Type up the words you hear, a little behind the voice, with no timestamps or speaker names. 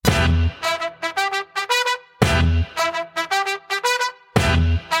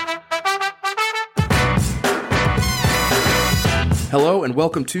Hello and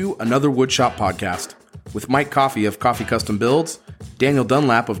welcome to another Woodshop podcast with Mike Coffey of Coffey Custom Builds, Daniel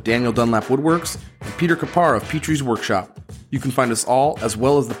Dunlap of Daniel Dunlap Woodworks, and Peter Kapar of Petrie's Workshop. You can find us all, as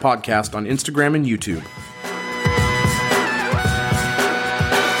well as the podcast, on Instagram and YouTube.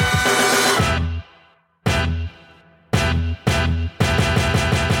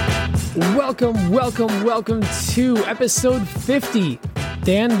 Welcome to episode 50.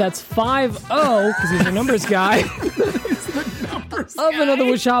 Dan, that's 50, because he's a numbers guy. Of another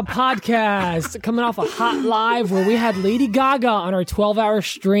Woodshop podcast, coming off a hot live where we had Lady Gaga on our 12-hour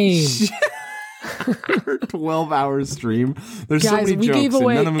stream. 12-hour stream. There's guys, so many we jokes gave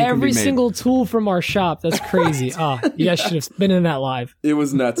away and none of them every can be made. single tool from our shop. That's crazy. You guys should have been in that live. It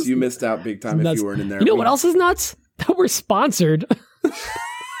was nuts. You missed out big time if you weren't in there. You know what else is nuts? That we're sponsored.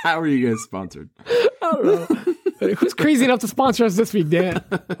 How are you guys sponsored? I don't know. But who's crazy enough to sponsor us this week, Dan?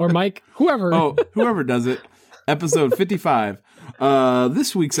 Or Mike? Whoever. Oh, whoever does it. Episode 55.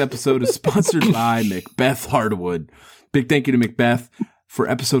 This week's episode is sponsored by Macbeth Hardwood. Big thank you to Macbeth for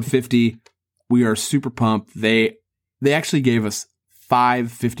episode 50. We are super pumped. They actually gave us 5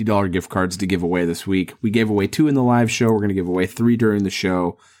 $50 gift cards to give away this week. We gave away 2 in the live show. We're going to give away 3 during the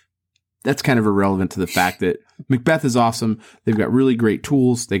show. That's kind of irrelevant to the fact that Macbeth is awesome. They've got really great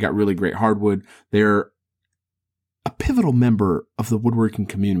tools. They got really great hardwood. They're a pivotal member of the woodworking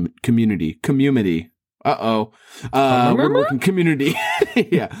community. Woodworking community.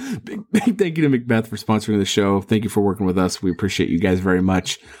 Yeah. Big thank you to Macbeth for sponsoring the show. Thank you for working with us. We appreciate you guys very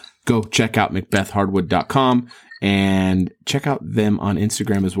much. Go check out macbethhardwood.com and check out them on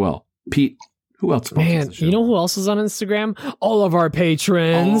Instagram as well. Pete, who else sponsors Man, the show? you know who else is on Instagram? All of our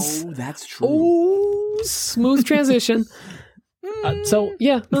patrons. Oh, that's true. Oh, smooth transition.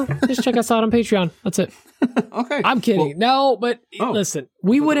 Just check us out on Patreon. That's it. Okay. I'm kidding. Listen,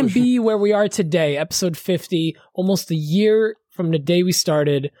 we wouldn't be where we are today, episode 50, almost a year from the day we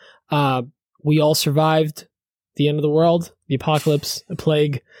started. We all survived the end of the world, the apocalypse, the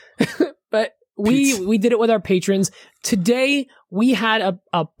plague. But we did it with our patrons. Today, we had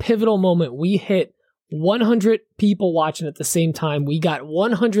a pivotal moment. We hit 100 people watching at the same time. We got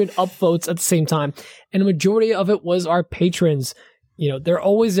 100 upvotes at the same time. And the majority of it was our patrons. You know, they're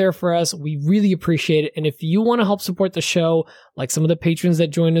always there for us. We really appreciate it. And if you want to help support the show, like some of the patrons that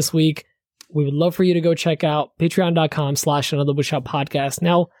joined this week, we would love for you to go check out patreon.com/another Woodshop podcast.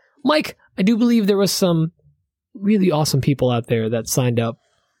 Now, Mike, I do believe there was some really awesome people out there that signed up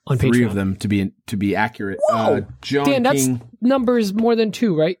on Patreon. 3 of them to be accurate. John Dan, that's King, numbers more than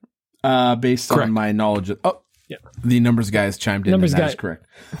 2, right? based Correct. on my knowledge of Yeah. the numbers guys chimed in. Numbers and that guy. is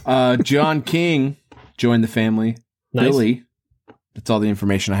correct. John King joined the family. Nice. Billy, that's all the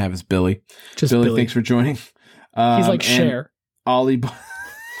information I have is Billy. Just Billy, Billy. thanks for joining. He's like and Cher. Ollie,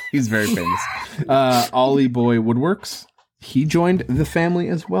 he's very famous. Ollie Boy Woodworks, he joined the family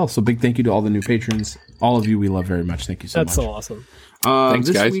as well. So big thank you to all the new patrons. All of you we love very much. Thank you so That's much. so awesome. Thanks,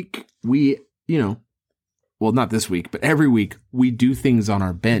 this guys. week, well, not this week, but every week we do things on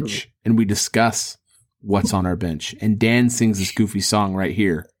our bench and we discuss what's on our bench. And Dan sings this goofy song right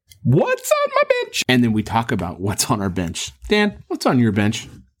here. What's on my bench? And then we talk about what's on our bench. Dan, what's on your bench?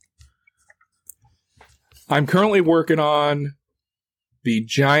 I'm currently working on the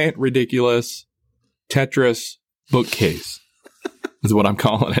giant, ridiculous Tetris bookcase, is what I'm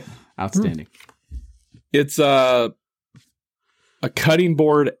calling it. Outstanding. It's a cutting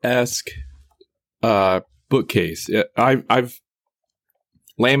board-esque bookcase. I've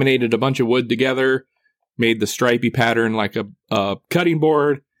laminated a bunch of wood together, made the stripy pattern like a cutting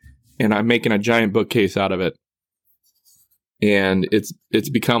board, and I'm making a giant bookcase out of it. And it's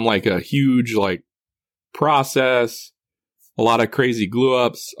become like a huge process, a lot of crazy glue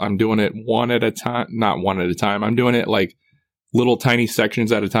ups. I'm doing it not one at a time. I'm doing it like little tiny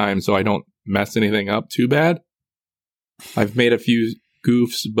sections at a time so I don't mess anything up too bad. I've made a few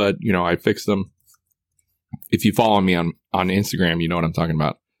goofs, but I fixed them. If you follow me on Instagram, you know what I'm talking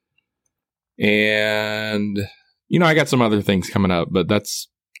about. And I got some other things coming up, but that's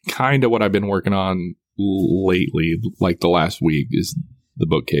kind of what I've been working on lately, like the last week, is the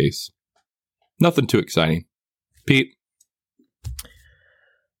bookcase. Nothing too exciting. Pete?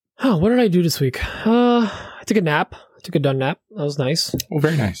 Oh, what did I do this week? I took a nap. I took a done nap. That was nice. Oh,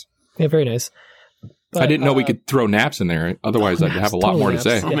 very nice. Yeah, very nice. But, I didn't know we could throw naps in there. Otherwise, I'd have a lot more to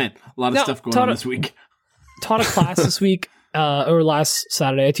say. Oh, man. A lot of stuff going on this week. Taught a class this week, or last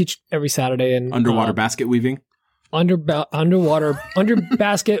Saturday. I teach every Saturday. And Underwater basket weaving. Under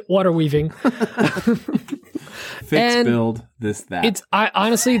basket water weaving. Fix, And build, this, that.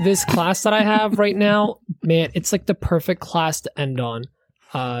 Honestly, this class that I have right now, man, it's like the perfect class to end on.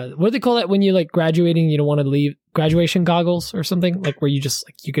 What do they call that when you like graduating? You don't want to leave. graduation goggles or something, like where you just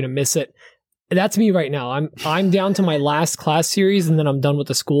like you're gonna miss it. That's me right now. I'm down to my last class series, and then I'm done with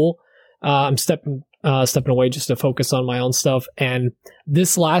the school. I'm stepping away just to focus on my own stuff. And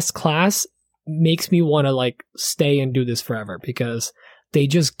this last class makes me want to like stay and do this forever because they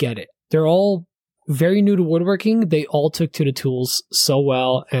just get it. They're all very new to woodworking. They all took to the tools so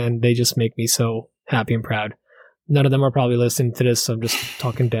well, and they just make me so happy and proud. None of them are probably listening to this, so I'm just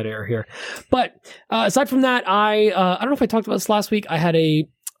talking dead air here. But aside from that, I don't know if I talked about this last week. I had a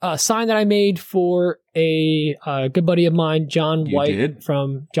sign that I made for a good buddy of mine, John White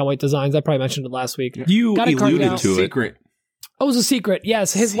from John White Designs. I probably mentioned it last week. You alluded to it. Secret. Oh, it was a secret.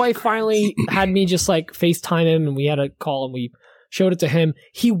 Yes, his wife finally had me just like FaceTime him, and we had a call, and we showed it to him.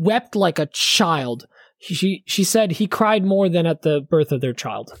 He wept like a child. She said he cried more than at the birth of their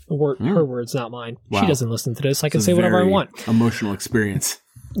child. Her words, not mine. Wow. She doesn't listen to this. I can say whatever I want. Emotional experience.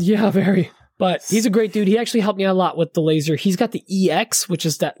 Yeah, very. But he's a great dude. He actually helped me out a lot with the laser. He's got the EX, which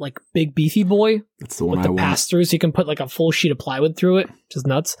is that like big beefy boy. That's the one with the pass-through, so you can put like a full sheet of plywood through it, which is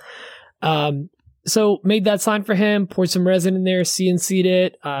nuts. So made that sign for him, poured some resin in there, CNC'd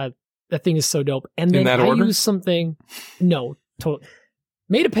it. That thing is so dope. And then I used something. No, totally.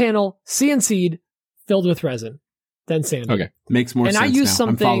 Made a panel, CNC'd, filled with resin, then sanded. Okay, makes more sense. And I used now.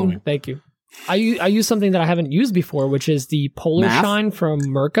 something. Thank you. I used something that I haven't used before, which is the Polar Shine from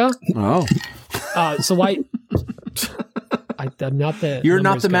Mirka. Oh, so I'm not the. You're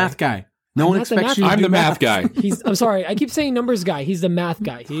not the math guy. No one expects you. I'm the math guy. I'm sorry. I keep saying numbers guy. He's the math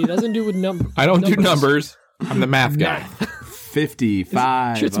guy. He doesn't do with numbers. I don't do numbers. I'm the math guy.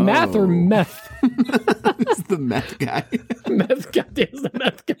 55. Sure, it's math or meth. It's the meth guy. Meth guy is the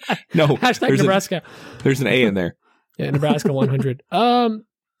meth guy. No. Hashtag Nebraska. There's an A in there. Yeah, Nebraska 100.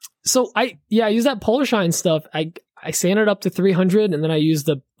 So I use that Polar Shine stuff. I sanded up to 300, and then I use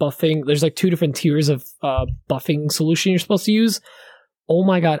the buffing. There's like 2 different tiers of buffing solution you're supposed to use. Oh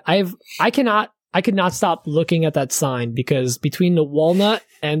my god, I could not stop looking at that sign because between the walnut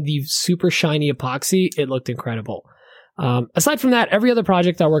and the super shiny epoxy, it looked incredible. Aside from that, every other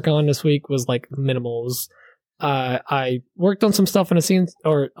project I work on this week was like minimals. I worked on some stuff on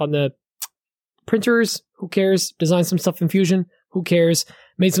on the printers. Who cares? Designed some stuff in Fusion. Who cares?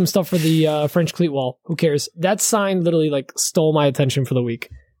 Made some stuff for the French cleat wall. Who cares? That sign literally like stole my attention for the week.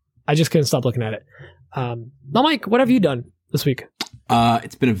 I just couldn't stop looking at it. Now, Mike, what have you done this week?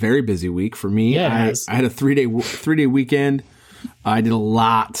 It's been a very busy week for me. Yeah, I had a 3-day weekend. I did a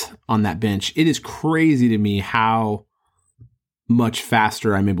lot on that bench. It is crazy to me how much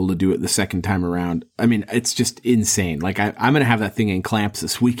faster I'm able to do it the second time around. I mean, it's just insane. Like I'm going to have that thing in clamps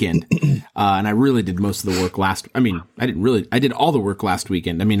this weekend. And I really did most of the work I did all the work last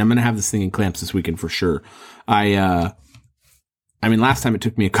weekend. I mean, I'm going to have this thing in clamps this weekend for sure. Last time it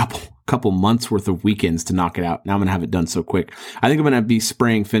took me a couple months worth of weekends to knock it out. Now I'm going to have it done so quick. I think I'm going to be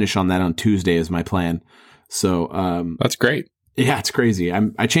spraying finish on that on Tuesday is my plan. So, that's great. Yeah, it's crazy.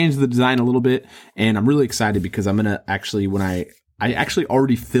 I changed the design a little bit, and I'm really excited because I'm going to actually, I actually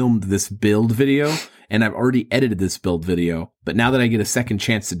already filmed this build video, and I've already edited this build video, but now that I get a second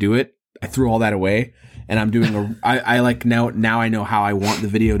chance to do it, I threw all that away, and I'm doing now I know how I want the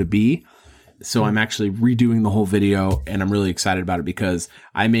video to be. So I'm actually redoing the whole video, and I'm really excited about it because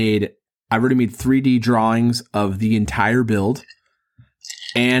I've already made 3D drawings of the entire build,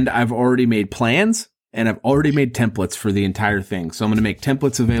 and I've already made plans, and I've already made templates for the entire thing. So I'm going to make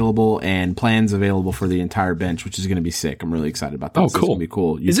templates available and plans available for the entire bench, which is going to be sick. I'm really excited about that. Oh, so cool. It's going to be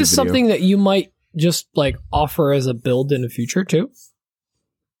cool. Is this something that you might just like offer as a build in the future too?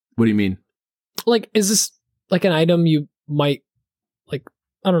 What do you mean? Like, is this like an item you might like,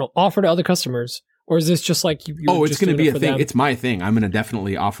 I don't know, offer to other customers? Or is this just like it's going to be a thing. It's my thing. I'm going to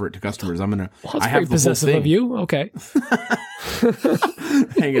definitely offer it to customers. I'm going to. Well, that's very possessive of you. Okay.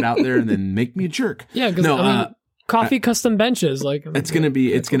 Hang it out there and then make me a jerk. Yeah, because coffee custom benches. Like it's going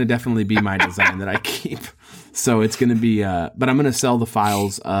to definitely be my design that I keep. So it's going to be. But I'm going to sell the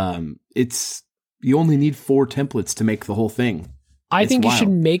files. You only need 4 templates to make the whole thing. I think you should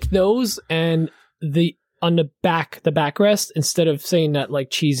make those and on the backrest, instead of saying that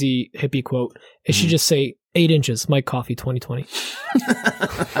like cheesy hippie quote, it should just say 8 inches, Mike Coffee 2020.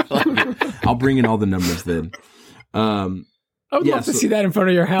 I like it. I'll bring in all the numbers then. I would love to see that in front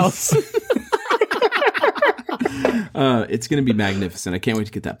of your house. It's going to be magnificent. I can't wait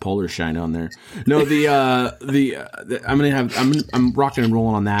to get that Polar Shine on there. No, I'm rocking and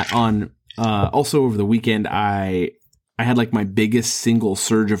rolling on that. Also over the weekend, I had like my biggest single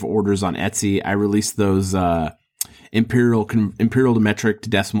surge of orders on Etsy. I released those imperial to metric to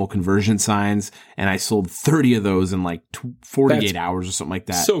decimal conversion signs, and I sold 30 of those in like 48 hours or something like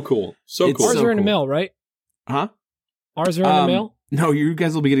that. So cool. So cool. Ours are in the mail, right? Huh? Ours are in the mail? No, you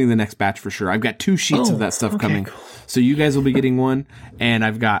guys will be getting the next batch for sure. I've got 2 sheets of that stuff coming. Cool. So you guys will be getting one, and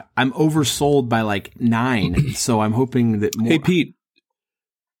I'm oversold by like 9, so I'm hoping that more. Hey, Pete,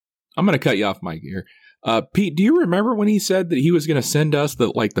 I'm going to cut you off, Mike, here. Pete, do you remember when he said that he was going to send us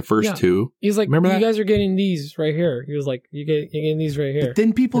the first 2? He's like, remember you that? Guys are getting these right here. He was like, you're getting these right here. But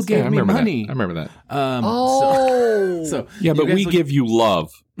then people gave me money. I remember that. So yeah, but we give you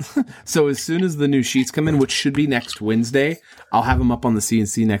love. So as soon as the new sheets come in, which should be next Wednesday, I'll have them up on the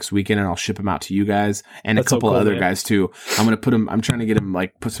CNC next weekend, and I'll ship them out to you guys and a couple other guys too. I'm going to put them. I'm trying to get them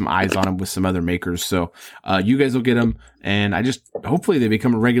put some eyes on them with some other makers. So you guys will get them, and hopefully they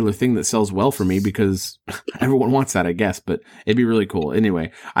become a regular thing that sells well for me because everyone wants that, I guess. But it'd be really cool.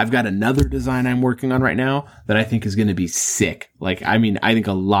 Anyway, I've got another design I'm working on right now that I think is going to be sick. I think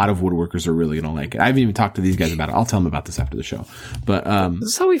a lot of woodworkers are really going to like it. I haven't even talked to these guys about it. I'll tell them about this after the show. But this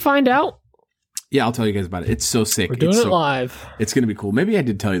is how we find out. Yeah, I'll tell you guys about it. It's so sick. We're doing it live. It's going to be cool. Maybe I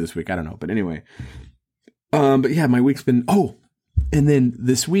did tell you this week. I don't know. But anyway. But yeah, my week's been... Oh, and then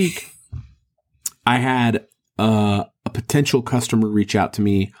this week, I had a potential customer reach out to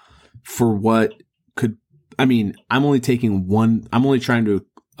me for what could... I'm only taking one... I'm only trying to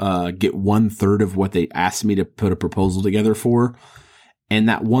get 1/3 of what they asked me to put a proposal together for. And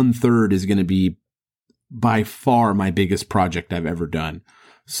that 1/3 is going to be by far my biggest project I've ever done.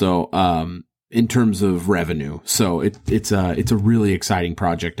 So, in terms of revenue. So it's a really exciting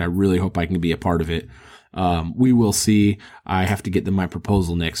project. I really hope I can be a part of it. We will see. I have to get them my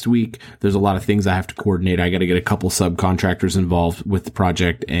proposal next week. There's a lot of things I have to coordinate. I got to get a couple subcontractors involved with the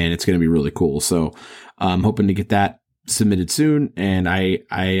project, and it's going to be really cool. So I'm hoping to get that submitted soon. And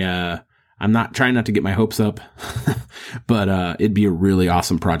I'm not trying not to get my hopes up, but it'd be a really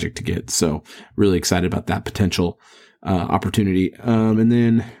awesome project to get. So really excited about that potential opportunity. And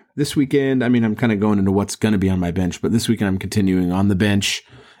then this weekend, I'm kind of going into what's going to be on my bench, but this weekend I'm continuing on the bench,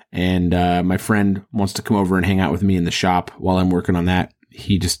 and my friend wants to come over and hang out with me in the shop while I'm working on that.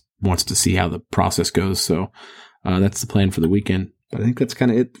 He just wants to see how the process goes. So that's the plan for the weekend. But I think that's kind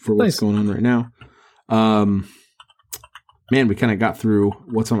of it for what's going on right now. Man, we kind of got through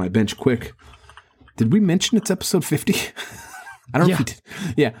what's on my bench quick. Did we mention it's episode 50? I don't know if we did.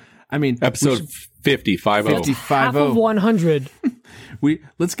 Yeah. Episode 50, 50. Half of 100.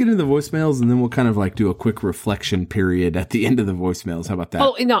 Let's get into the voicemails, and then we'll kind of do a quick reflection period at the end of the voicemails. How about that?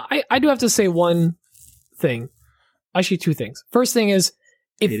 Oh, no, I do have to say one thing. Actually, 2 things. First thing is,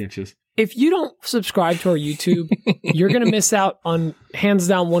 8 inches. If you don't subscribe to our YouTube, you're going to miss out on, hands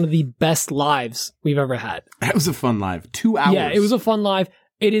down, one of the best lives we've ever had. That was a fun live. 2 hours. Yeah, it was a fun live.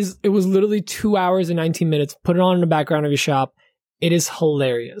 It was literally 2 hours and 19 minutes. Put it on in the background of your shop. It is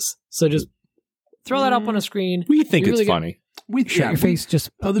hilarious. So just throw that up on a screen. We think it's funny. Your face just...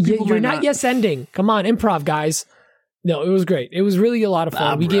 You're not yes ending. Come on, improv, guys. No, it was great. It was really a lot of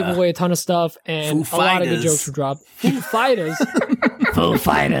fun. We gave away a ton of stuff, and a lot of good jokes were dropped. Foo Fighters. Foo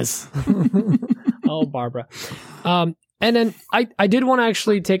Fighters. Oh, Barbara. And then I did want to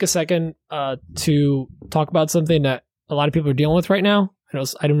actually take a second to talk about something that a lot of people are dealing with right now. I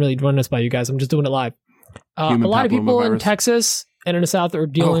didn't really run this by you guys. I'm just doing it live. A lot of people in Texas and in the South are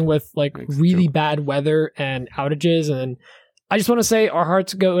dealing with really bad weather and outages, and I just want to say our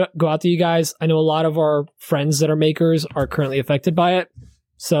hearts go out to you guys. I know a lot of our friends that are makers are currently affected by it.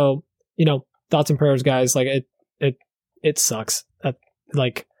 So, thoughts and prayers, guys. It sucks.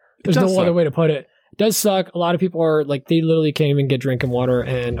 There's no other way to put it. It does suck. A lot of people are they literally can't even get drinking water,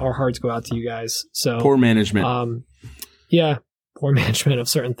 and our hearts go out to you guys. So poor management. Yeah, poor management of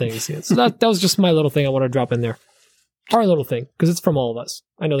certain things. Yeah. So that was just my little thing I want to drop in there. Our little thing, because it's from all of us.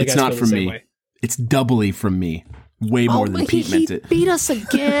 I know the guys not feel from the same me. way. It's doubly from me. Way more than Pete meant it. Beat us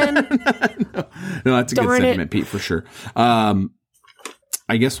again. No, that's a good sentiment, Pete, for sure. I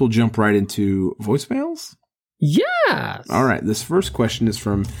guess we'll jump right into voicemails. Yes. All right. This first question is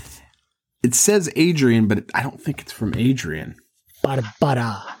from, it says Adrian, but I don't think it's from Adrian.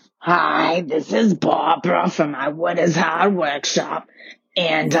 Bada. Hi, this is Barbara from my Wood is Hard workshop,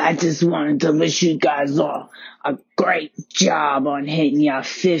 and I just wanted to wish you guys all a great job on hitting your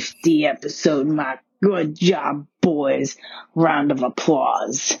 50 episode mark. Good job, boys. Round of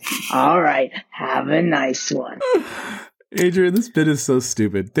applause. All right. Have a nice one. Adrian, this bit is so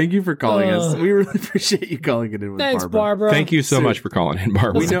stupid. Thank you for calling us. We really appreciate you calling it in with thanks, Barbara. Thank you so much for calling in,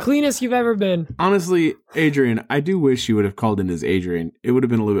 Barbara. That's the cleanest you've ever been. Honestly, Adrian, I do wish you would have called in as Adrian. It would have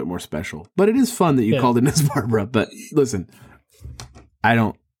been a little bit more special. But it is fun that you called in as Barbara. But listen,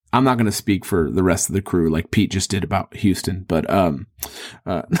 I'm not going to speak for the rest of the crew like Pete just did about Houston, but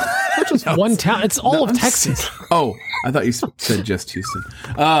not just one town. It's all of Texas. Oh, I thought you said just Houston.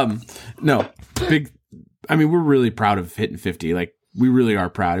 No, I mean, we're really proud of hitting 50. Like, we really are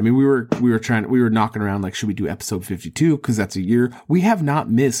proud. I mean, we were knocking around like, should we do episode 52? Because that's a year. We have not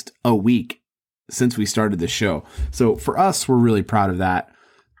missed a week since we started the show. So for us, we're really proud of that.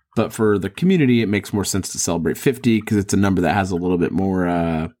 But for the community, it makes more sense to celebrate 50 because it's a number that has a little bit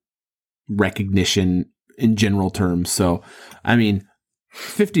more recognition in general terms. So, I mean,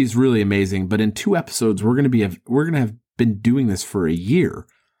 50 is really amazing. But in 2 episodes, we're gonna have been doing this for a year.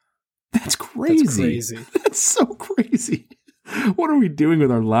 That's crazy. That's so crazy. What are we doing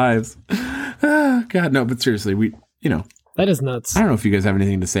with our lives? God, no, but seriously, that is nuts. I don't know if you guys have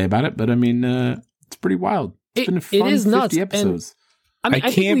anything to say about it, but I mean, it's pretty wild. It's been a fun 50 nuts. episodes. I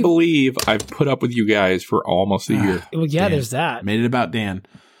can't believe I've put up with you guys for almost a year. Well, yeah, Dan. There's that. Made it about Dan.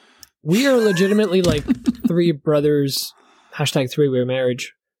 We are legitimately like 3 brothers. #3-way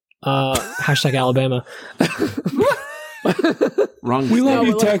marriage. #Alabama. Wrong. We love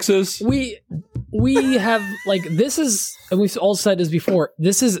you, Texas. We have like, this is, and we've all said this before,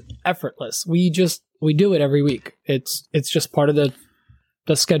 this is effortless. We do it every week. It's just part of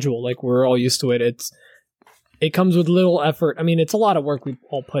the schedule. Like, we're all used to it. It comes with little effort. I mean, it's a lot of work we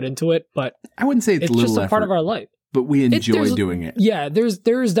all put into it, but I wouldn't say it's little just a effort, part of our life. But we enjoy doing it. Yeah, there's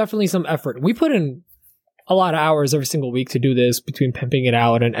definitely some effort. We put in a lot of hours every single week to do this, between pimping it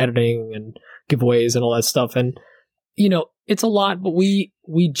out and editing and giveaways and all that stuff. And it's a lot, but we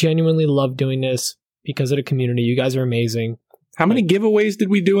genuinely love doing this because of the community. You guys are amazing. How many giveaways did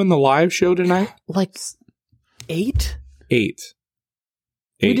we do in the live show tonight? Like 8? 8.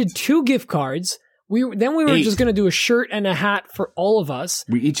 We did 2 gift cards. We were just going to do a shirt and a hat for all of us.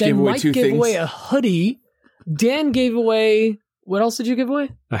 We each gave away 2 things. Mike gave away a hoodie. Dan gave away... What else did you give away?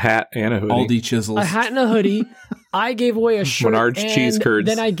 A hat and a hoodie. Aldi chisels. A hat and a hoodie. I gave away a shirt. Menards cheese curds.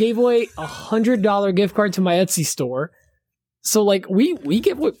 Then I gave away $100 gift card to my Etsy store. So like we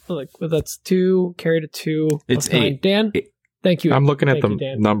give away, like, that's 2 carried a 2. It's 8. Dan, 8. Thank you. I'm looking at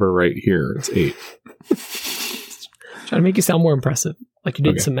the number right here. It's 8. Trying to make you sound more impressive, like you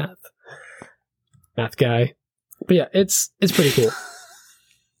did some math guy. But yeah, it's pretty cool.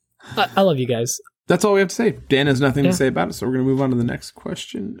 I love you guys. That's all we have to say. Dan has nothing to say about it, so we're going to move on to the next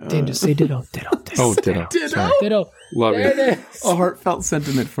question. Dan, just say ditto. Oh, ditto. Ditto. Love it. A heartfelt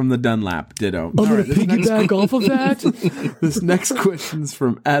sentiment from the Dunlap. Ditto. I'm going to piggyback off of that. This next question is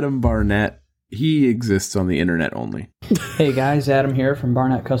from Adam Barnett. He exists on the internet only. Hey guys, Adam here from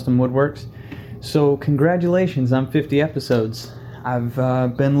Barnett Custom Woodworks. So congratulations on 50 episodes. I've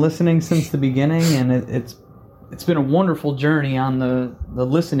been listening since the beginning, and it's been a wonderful journey on the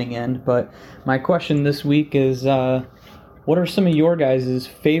listening end, but my question this week is, what are some of your guys'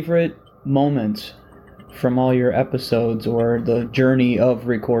 favorite moments from all your episodes, or the journey of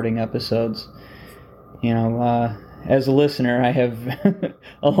recording episodes? As a listener, I have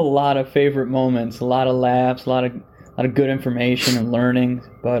a lot of favorite moments, a lot of laughs, a lot of good information and learning,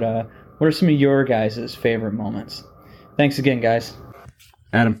 but what are some of your guys' favorite moments? Thanks again, guys.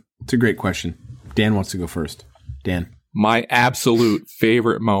 Adam, it's a great question. Dan wants to go first. Dan. My absolute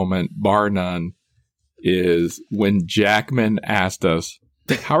favorite moment, bar none, is when Jackman asked us,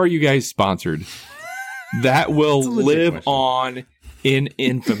 how are you guys sponsored? That will live on in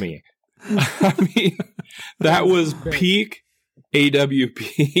infamy. I mean, that was peak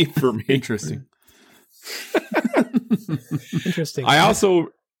AWP for me. Interesting. Interesting. I also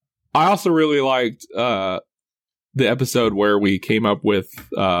really liked the episode where we came up with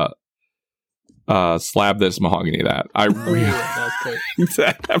slab this, mahogany that. I really liked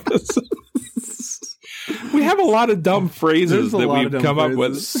that episode. We have a lot of dumb phrases that we've come up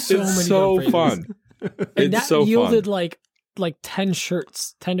with. It's so fun. And that yielded like 10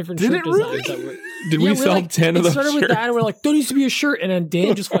 shirts, 10 different shirt designs. Really? Did we sell 10 of those? It started with that, and we're like, there needs to be a shirt. And then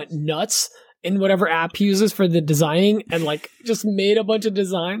Dan just went nuts in whatever app he uses for the designing, and just made a bunch of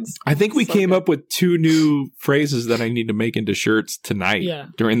designs. I think we came up with 2 new phrases that I need to make into shirts tonight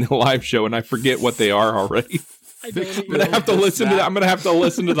during the live show, and I forget what they are already. I'm gonna have to listen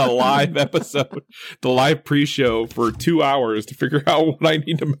to the live episode, the live pre-show for 2 hours to figure out what I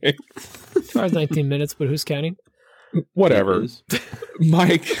need to make. 2 hours 19 minutes, but who's counting? Whatever.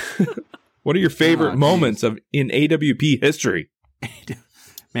 Mike, what are your favorite moments in AWP history?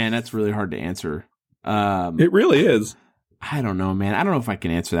 Man, that's really hard to answer. It really is. I don't know, man. I don't know if I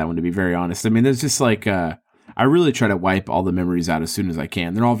can answer that one, to be very honest. I mean, there's just I really try to wipe all the memories out as soon as I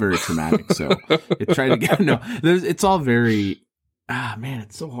can. They're all very traumatic, so it's all very. Man,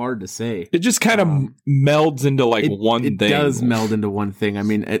 it's so hard to say. It just kind of melds into one thing. It does meld into one thing. I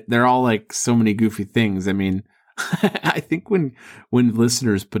mean, they're all so many goofy things. I mean, I think when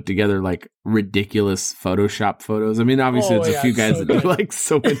listeners put together like ridiculous Photoshop photos, I mean, obviously it's a few guys that do like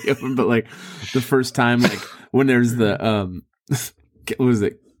so many of them, but like the first time, like when there's the what was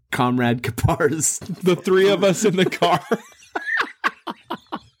it, Comrade Kapar's, the three of us in the car.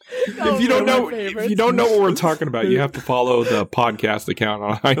 If you don't know what we're talking about, you have to follow the podcast account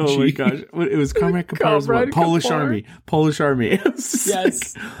on IG. Oh my gosh, it was Comrade Kapar's Polish Army.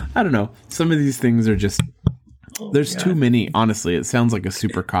 Yes, like, I don't know. Some of these things are just. There's too many, honestly. It sounds like a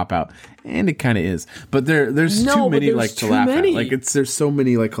super cop out, and it kind of is. But there's too many like to laugh at. Like there's so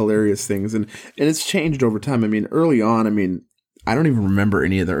many like hilarious things, and it's changed over time. I mean, early on, I don't even remember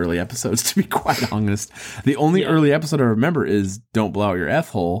any of the early episodes, to be quite honest. The only early episode I remember is "Don't Blow Out Your F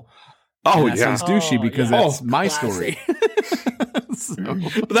Hole." Oh, that sounds douchey because that's my story.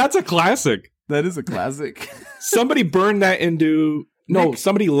 But that's a classic. That is a classic. Somebody burned that into. No,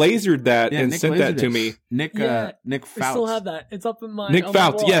 somebody lasered that and Nick sent that to me. Nick Fouts. I still have that. It's up in my Nick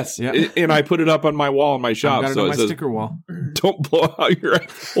Fouts, yes. Yeah. And I put it up on my wall in my shop. I've got it on my sticker wall. Don't blow out your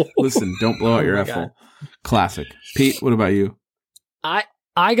F-hole. Listen, don't blow out your F-hole. Classic. Pete, what about you? I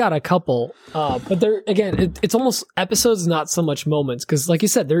got a couple, but they're, again, it's almost episodes, not so much moments, because like you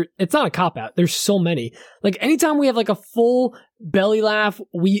said, it's not a cop-out. There's so many. Like, anytime we have like a full belly laugh,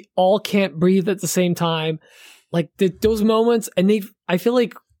 we all can't breathe at the same time. Like, those moments, and I feel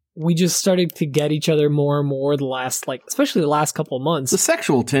like we just started to get each other more and more especially the last couple of months. The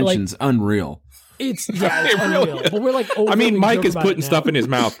sexual tension's unreal. It's unreal. But we're like, Mike is putting stuff in his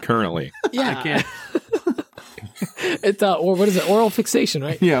mouth currently. Yeah. I can't. It's or what is it? Oral fixation,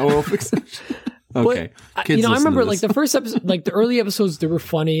 right? Yeah, oral fixation. Okay. But, I remember like the first episode, like the early episodes, they were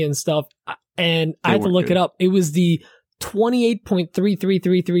funny and stuff, and I had to look it up. It was the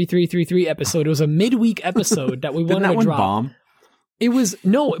 28.333333 episode. It was a midweek episode that we wanted to drop. Bomb? It was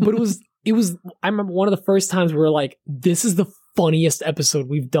I remember one of the first times we were like, this is the funniest episode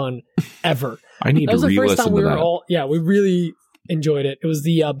we've done ever. I need to re-listen to that. That was the first time we were we really enjoyed it. It was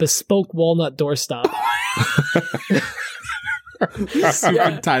the bespoke walnut doorstop.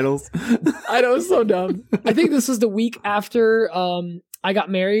 Stupid titles. I know, it's so dumb. I think this was the week after I got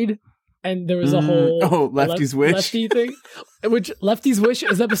married. And there was a whole Lefty's Wish Lefty thing, which Lefty's Wish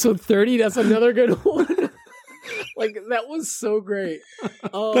is episode 30. That's another good one. Like, that was so great.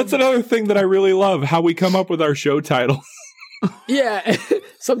 That's another thing that I really love, how we come up with our show titles. Yeah,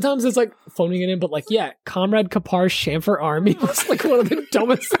 sometimes it's like phoning it in, but like, Comrade Kapar's Chamfer Army was like one of the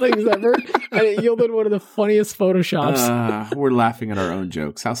dumbest things ever, and it yielded one of the funniest photoshops. We're laughing at our own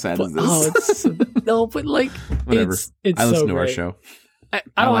jokes. How sad is this? But like, whatever. It's I listen so to great. our show.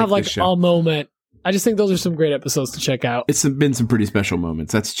 I don't have like a moment. I just think those are some great episodes to check out. It's been some pretty special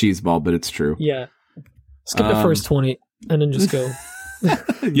moments. That's cheeseball, but it's true. Yeah. Skip the first 20 and then just go.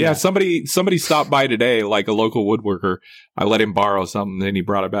 Yeah, somebody stopped by today, like a local woodworker. I let him borrow something, and he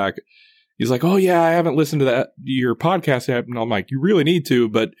brought it back. He's like, "Oh yeah, I haven't listened to your podcast yet." And I'm like, "You really need to,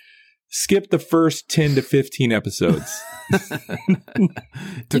 but skip the first 10 to 15 episodes."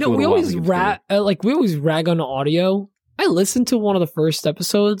 We always rag on audio. I listened to one of the first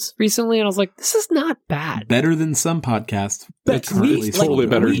episodes recently, and I was like, "This is not bad. Better than some podcasts. It's totally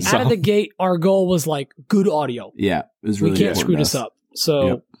better than some." Out of the gate, our goal was like good audio. Yeah, it was really. We can't screw this up,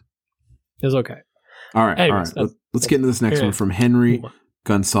 so it was okay. All right, Anyways, all right. Let's get into this next one from Henry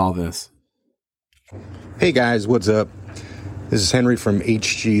Gonsalves. Hey guys, what's up? This is Henry from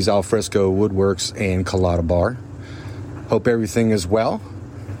HG's Alfresco Woodworks and Colada Bar. Hope everything is well.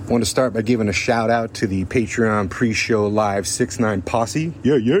 I want to start by giving a shout out to the Patreon pre-show live 6ix9ine posse.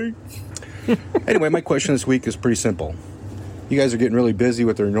 Yay. Anyway, my question this week is pretty simple. You guys are getting really busy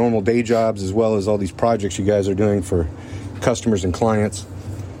with your normal day jobs as well as all these projects you guys are doing for customers and clients.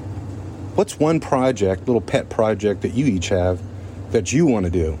 What's one project, little pet project that you each have that you want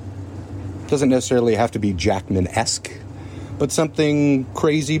to do? Doesn't necessarily have to be Jackman-esque, but something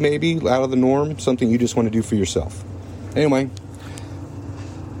crazy maybe, out of the norm, something you just want to do for yourself. Anyway,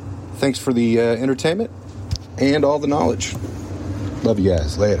 thanks for the entertainment and all the knowledge. Love you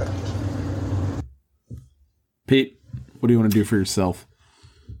guys. Later. Pete, what do you want to do for yourself?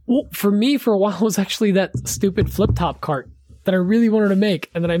 Well, for me, for a while, it was actually that stupid flip-top cart that I really wanted to make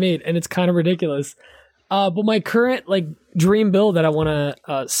and that I made, and it's kind of ridiculous. But my current dream build that I want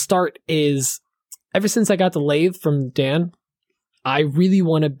to start is, ever since I got the lathe from Dan, I really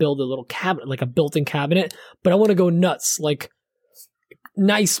want to build a little cabinet, like a built-in cabinet, but I want to go nuts,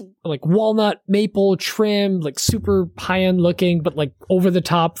 nice, walnut, maple, trim, super high-end looking, but over the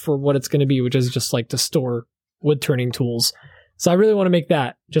top for what it's going to be, which is just to store wood turning tools. So I really want to make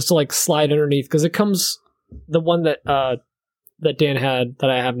that just to slide underneath, because it comes, the one that Dan had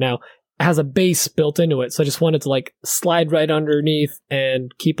that I have now, has a base built into it. So I just wanted to like slide right underneath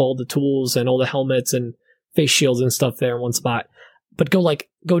and keep all the tools and all the helmets and face shields and stuff there in one spot. But go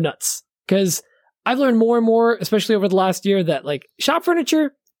nuts. Because I've learned more and more, especially over the last year, that like shop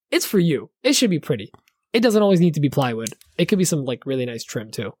furniture, it's for you. It should be pretty. It doesn't always need to be plywood. It could be some like really nice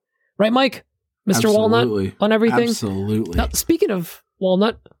trim too. Right, Mike? Mr. Absolutely. Walnut on everything? Absolutely. Now, speaking of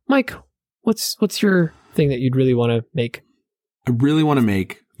walnut, Mike, what's your thing that you'd really want to make? I really want to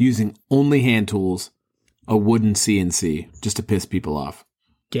make, using only hand tools, a wooden CNC just to piss people off.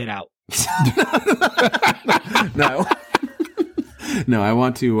 Get out. No. No, I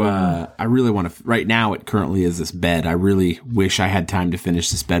want to, I really want to, right now it currently is this bed. I really wish I had time to finish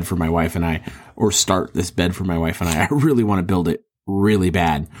this bed for my wife and I, or start this bed for my wife and I. I really want to build it really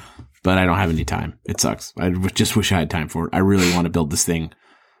bad, but I don't have any time. It sucks. I just wish I had time for it. I really want to build this thing.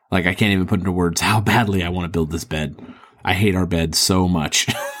 Like, I can't even put into words how badly I want to build this bed. I hate our bed so much.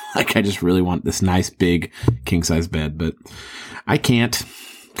 Like, I just really want this nice, big, king-size bed, but I can't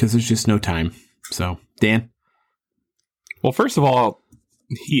because there's just no time. So, Dan? Well, first of all,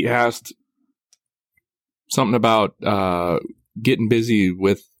 he asked something about getting busy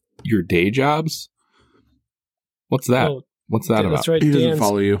with your day jobs. What's that? Oh, What's that about? That's right. He doesn't Dan's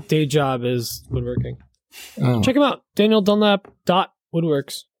follow you. day job is woodworking. Oh, Check him out.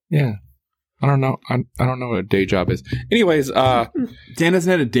 DanielDunlap.woodworks. yeah. I don't know. I don't know what a day job is. Anyways, Dan hasn't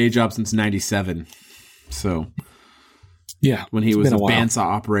had a day job since 97. So, yeah, when he it's was been a a while. bandsaw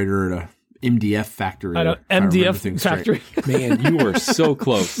operator at a MDF factory. I don't if I remember MDF things straight. factory. Man, you were so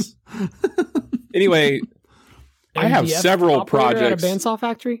close. Anyway, I have MDF several operator projects. at a bandsaw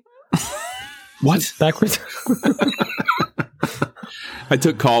factory. What? Backwards. I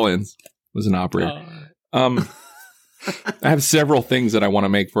took call-ins. Was an operator. I have several things that I want to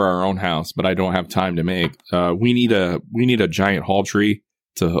make for our own house, but I don't have time to make. We need a giant haul tree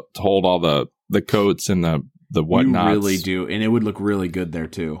to hold all the coats and the whatnots. You really do, and it would look really good there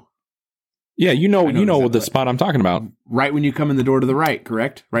too. Yeah, you know exactly the spot I'm talking about. Right when you come in the door to the right,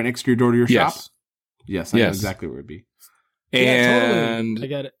 correct? Right next to your door to your shop? Yes, I know Yes. exactly where it would be. And I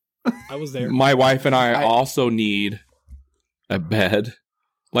get it. I was there. my wife and I also need a bed.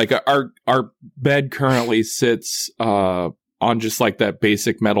 Like our bed currently sits on just like that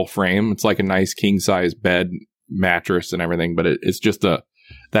basic metal frame. It's like a nice king size bed, mattress and everything, but it's just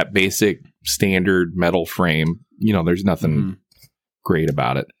that basic standard metal frame. You know, there's nothing great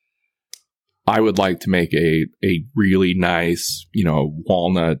about it. I would like to make a really nice,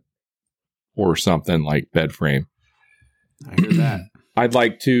 walnut or something like bed frame. I hear that. I'd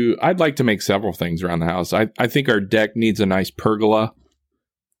like to make several things around the house. I think our deck needs a nice pergola,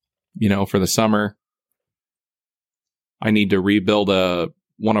 for the summer. I need to rebuild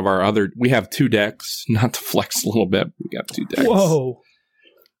one of our other. We have two decks, not to flex a little bit. We got two decks. Whoa.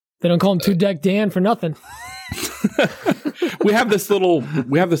 They don't call him Two Deck Dan for nothing. we have this little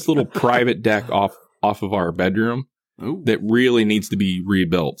private deck off of our bedroom Ooh. that really needs to be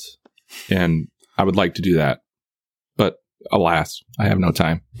rebuilt, and I would like to do that. But alas, I have no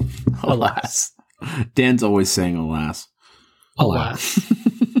time. Alas. Dan's always saying alas. Alas.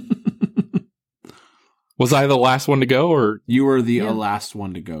 Was I the last one to go, or You were the last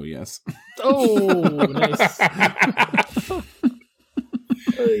one to go, yes. Oh, nice.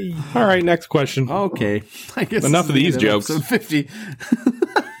 all right? Next question. Okay. I guess Enough of these jokes. Episode 50.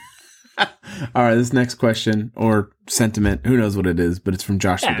 All right, this next question or sentiment, who knows what it is, but it's from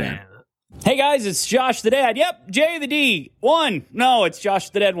Josh the Dan. Hey guys, it's Josh the Dad. Yep, J the D. 1. No, it's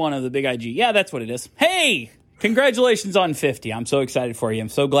Josh the Dad 1 of the Big IG. Yeah, that's what it is. Hey, congratulations on 50. I'm so excited for you. I'm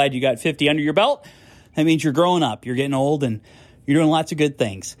so glad you got 50 under your belt. That means you're growing up. You're getting old and you're doing lots of good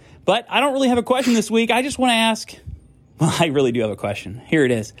things. But I don't really have a question this week. I just want to ask, well, I really do have a question. Here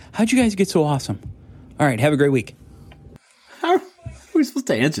it is. How'd you guys get so awesome? All right, have a great week. How are we supposed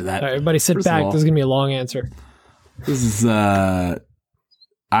to answer that? All right, everybody sit First of back. all- This is going to be a long answer. This is, I'm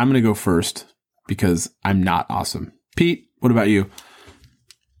going to go first because I'm not awesome. Pete, what about you?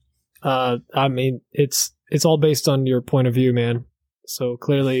 I mean, it's all based on your point of view, man. So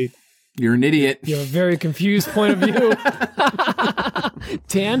clearly You're an idiot. you have a very confused point of view.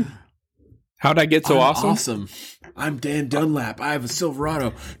 Dan? How'd I get so I'm awesome? awesome. I'm Dan Dunlap. I have a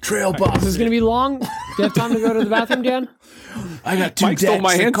Silverado Trail This Boss. is going to be long. Do you have time to go to the bathroom, Dan? I got two Mike stole decks.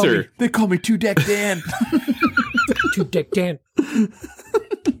 my They call answer. me- They call me Two Deck Dan. Two Dick Dan.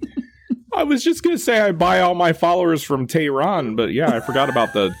 I was just going to say I buy all my followers from Tehran, but yeah, I forgot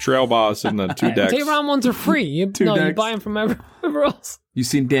about the Trail Boss and the two decks. Tehran ones are free. You decks. buy them from everywhere else. You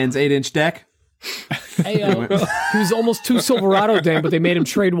seen Dan's 8-inch deck? Hey, he was almost 2 Silverado, Dan, but they made him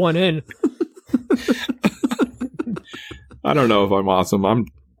trade one in. I don't know if I'm awesome. I'm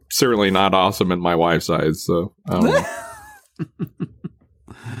certainly not awesome in my wife's eyes. So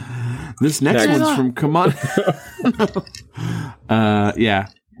this next one's from Kamani. Yeah,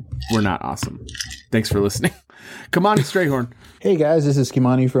 we're not awesome. Thanks for listening. Kamani Strayhorn. Hey guys, this is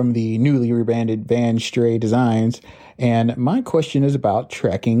Kimani from the newly rebranded Van Stray Designs, and my question is about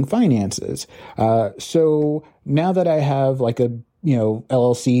tracking finances. So now that I have like a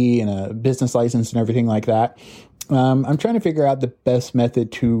LLC and a business license and everything like that, I'm trying to figure out the best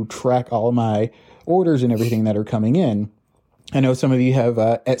method to track all of my orders and everything that are coming in. I know some of you have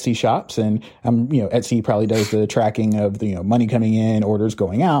Etsy shops, and Etsy probably does the tracking of the money coming in, orders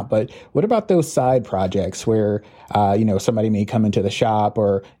going out. But what about those side projects where somebody may come into the shop,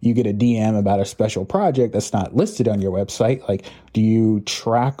 or you get a DM about a special project that's not listed on your website? Like, do you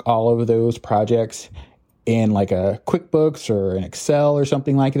track all of those projects in like a QuickBooks or an Excel or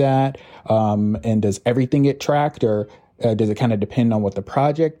something like that? And does everything get tracked, or does it kind of depend on what the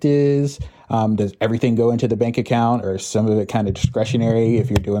project is? Does everything go into the bank account, or some of it kind of discretionary if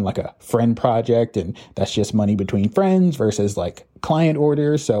you're doing like a friend project and that's just money between friends versus like client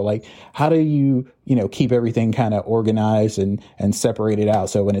orders? So like, how do you keep everything kind of organized and separated out,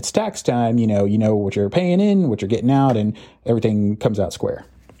 so when it's tax time, you know what you're paying in, what you're getting out, and everything comes out square?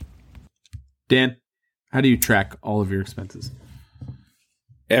 Dan, how do you track all of your expenses?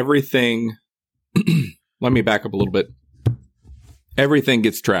 Everything. Let me back up a little bit. Everything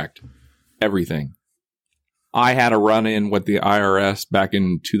gets tracked. Everything. I had a run-in with the IRS back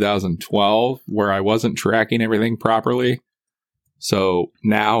in 2012 where I wasn't tracking everything properly. So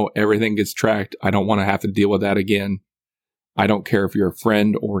now everything gets tracked. I don't want to have to deal with that again. I don't care if you're a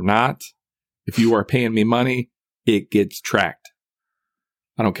friend or not. If you are paying me money, it gets tracked.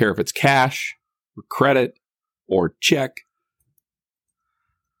 I don't care if it's cash or credit or check,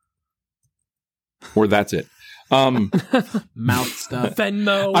 or that's it. Mouth stuff.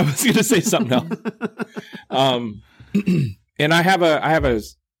 Venmo. I was going to say something else. And I have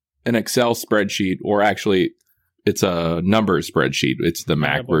an Excel spreadsheet, or actually it's a numbers spreadsheet. It's the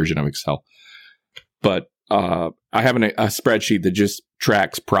Mac version of Excel. But I have a spreadsheet that just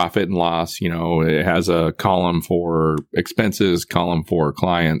tracks profit and loss. It has a column for expenses, column for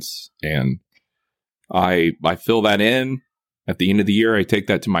clients, and I fill that in. At the end of the year, I take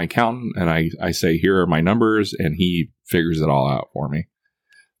that to my accountant and I say, here are my numbers, and he figures it all out for me.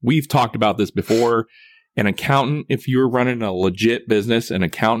 We've talked about this before. An accountant, if you're running a legit business, an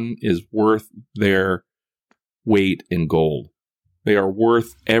accountant is worth their weight in gold. They are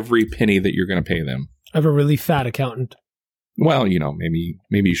worth every penny that you're going to pay them. I have a really fat accountant. Well, maybe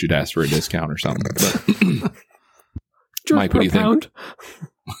you should ask for a discount or something. But Mike, what do you think?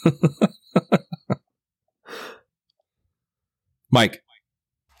 Mike.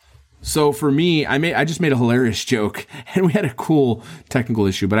 So for me, I just made a hilarious joke, and we had a cool technical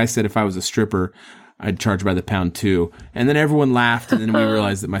issue, but I said if I was a stripper, I'd charge by the pound too. And then everyone laughed, and then we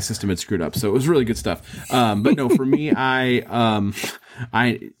realized that my system had screwed up. So it was really good stuff. But no, for me, I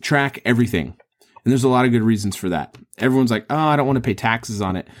track everything. And there's a lot of good reasons for that. Everyone's like, oh, I don't want to pay taxes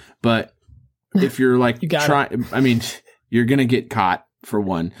on it. But if you're like, you're going to get caught for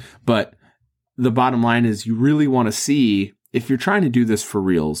one. But the bottom line is you really want to see, if you're trying to do this for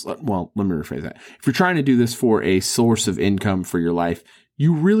reals, well, let me rephrase that. If you're trying to do this for a source of income for your life,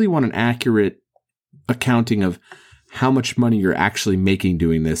 you really want an accurate accounting of how much money you're actually making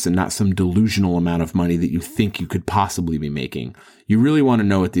doing this, and not some delusional amount of money that you think you could possibly be making. You really want to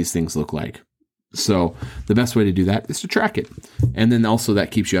know what these things look like. So the best way to do that is to track it. And then also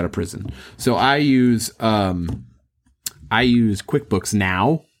that keeps you out of prison. So I use QuickBooks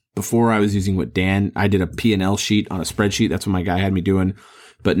now. Before I was using I did a P&L sheet on a spreadsheet. That's what my guy had me doing.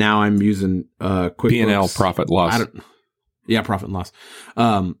 But now I'm using QuickBooks. P&L, profit loss. Profit and loss.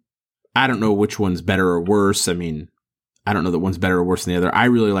 I don't know which one's better or worse. I don't know that one's better or worse than the other. I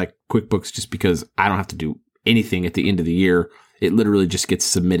really like QuickBooks just because I don't have to do anything at the end of the year. It literally just gets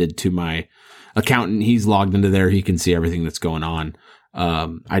submitted to my accountant. He's logged into there. He can see everything that's going on.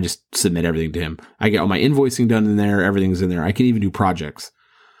 I just submit everything to him. I get all my invoicing done in there. Everything's in there. I can even do projects.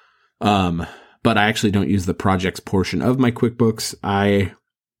 But I actually don't use the projects portion of my QuickBooks. I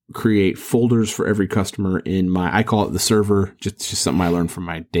create folders for every customer I call it the server. Just something I learned from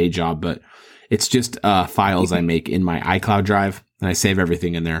my day job, but it's just, files I make in my iCloud drive, and I save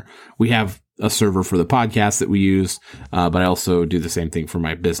everything in there. We have a server for the podcast that we use, but I also do the same thing for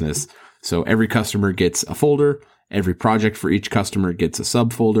my business. So every customer gets a folder. Every project for each customer gets a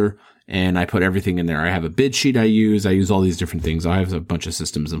subfolder. And I put everything in there. I have a bid sheet I use all these different things. I have a bunch of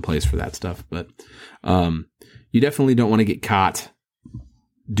systems in place for that stuff. But you definitely don't want to get caught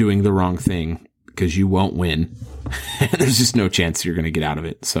doing the wrong thing because you won't win. There's just no chance you're going to get out of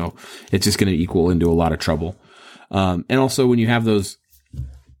it. So it's just going to equal into a lot of trouble. And also when you have those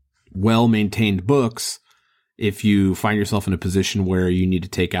well-maintained books, if you find yourself in a position where you need to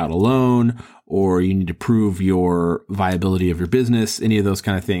take out a loan or you need to prove your viability of your business, any of those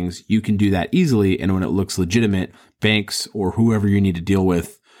kind of things, you can do that easily. And when it looks legitimate, banks or whoever you need to deal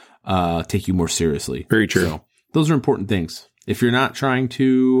with take you more seriously. Very true. So those are important things. If you're not trying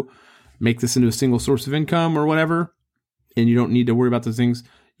to make this into a single source of income or whatever, and you don't need to worry about those things,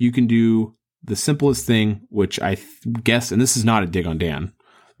 you can do the simplest thing, which I guess, and this is not a dig on Dan,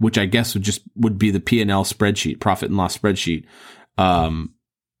 which I guess would be the P&L spreadsheet, profit and loss spreadsheet. And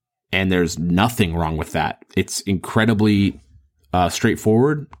there's nothing wrong with that. It's incredibly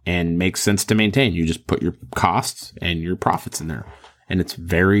straightforward and makes sense to maintain. You just put your costs and your profits in there. And it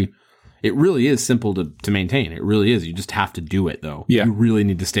really is simple to maintain. It really is. You just have to do it though. Yeah. You really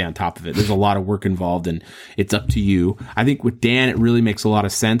need to stay on top of it. There's a lot of work involved and it's up to you. I think with Dan, it really makes a lot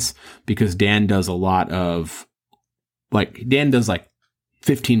of sense because Dan does a lot of Dan does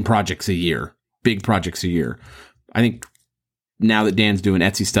 15 projects a year, big projects a year. I think now that Dan's doing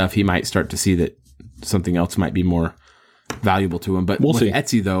Etsy stuff, he might start to see that something else might be more valuable to him. But we'll see.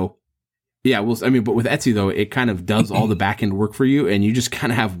 Etsy though, but with Etsy though, it kind of does all the back end work for you, and you just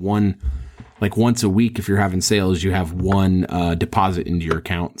kind of have one, once a week, if you're having sales, you have one deposit into your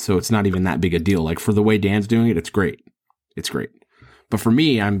account. So it's not even that big a deal. For the way Dan's doing it, it's great. It's great. But for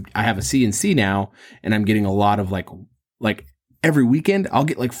me, I have a CNC now, and I'm getting a lot of every weekend, I'll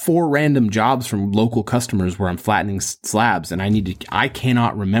get 4 random jobs from local customers where I'm flattening slabs, and I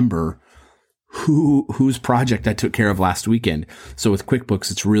cannot remember whose project I took care of last weekend. So with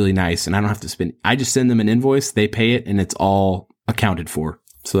QuickBooks, it's really nice, and I don't have to I just send them an invoice, they pay it, and it's all accounted for.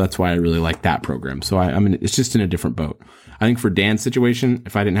 So that's why I really like that program. So it's just in a different boat. I think for Dan's situation,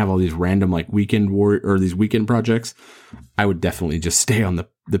 if I didn't have all these random these weekend projects, I would definitely just stay on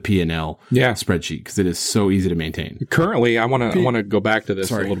the P&L spreadsheet because it is so easy to maintain. Currently, I want to go back to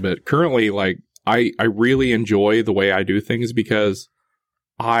this a little bit. Currently, I really enjoy the way I do things because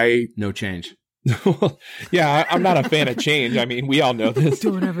no change. Yeah, I'm not a fan of change. I mean, we all know this.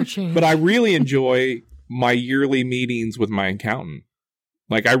 Don't ever change. But I really enjoy my yearly meetings with my accountant.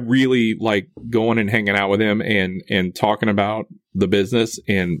 I really like going and hanging out with him and talking about the business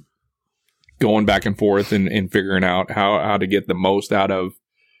and going back and forth and figuring out how to get the most out of,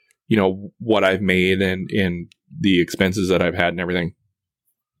 what I've made and the expenses that I've had and everything.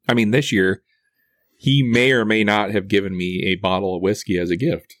 I mean, this year, he may or may not have given me a bottle of whiskey as a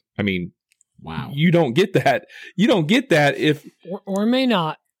gift. I mean, wow. You don't get that. You don't get that if... Or may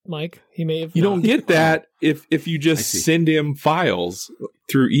not, Mike. He may have You not. don't get that if you just send him files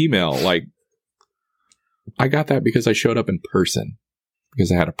through email. I got that because I showed up in person.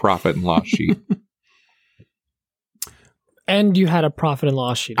 Because I had a profit and loss sheet. And you had a profit and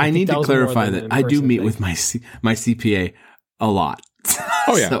loss sheet. I need to clarify that I do meet with my CPA a lot.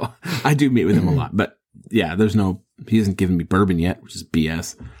 Oh, yeah. So I do meet with him a lot. But yeah, he hasn't given me bourbon yet, which is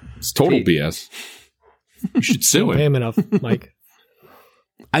BS. It's total BS. You should sue Don't him. pay him enough, Mike.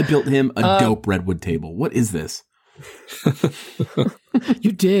 I built him a dope redwood table. What is this?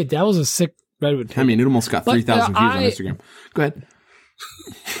 You did. That was a sick redwood table. I mean, it almost got 3,000 views on Instagram. Go ahead.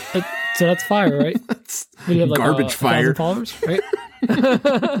 So that's fire, right? You have garbage fire. 1,000 followers,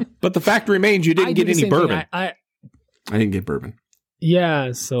 right? But the fact remains, you didn't get any bourbon. I didn't get bourbon.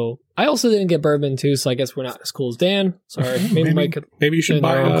 Yeah, so I also didn't get bourbon too. So I guess we're not as cool as Dan. Sorry, maybe you should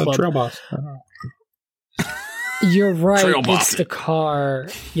buy a Trail Boss. You're right. Trail Boss. It's the car.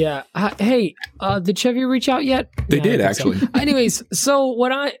 Yeah. Hey, did Chevy reach out yet? They did actually. So. Anyways, so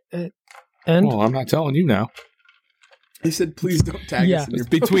what and well, I'm not telling you now. They said, please don't tag us in your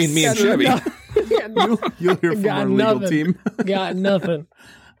between me and Chevy. You'll hear from our legal team. Got nothing.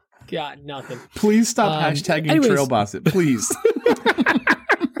 Please stop hashtagging Trail Boss it, please.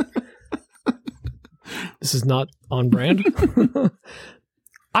 This is not on brand.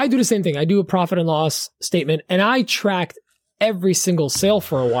 I do the same thing. I do a profit and loss statement, and I tracked every single sale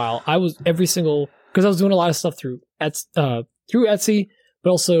for a while. Because I was doing a lot of stuff through Etsy, but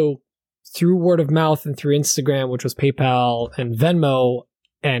also through word of mouth and through Instagram, which was PayPal and Venmo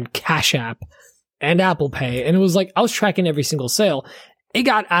and Cash App and Apple Pay. And it was I was tracking every single sale. It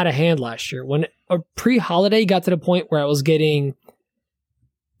got out of hand last year when a pre-holiday got to the point where I was there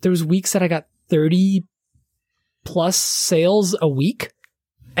was weeks that I got 30 plus sales a week,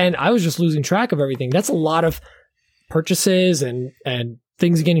 and I was just losing track of everything. That's a lot of purchases and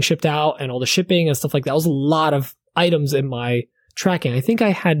things getting shipped out and all the shipping and stuff like that. It was a lot of items in my tracking. I think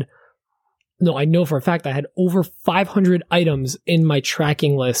I know for a fact I had over 500 items in my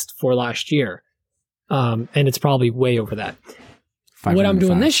tracking list for last year. And it's probably way over that. What I'm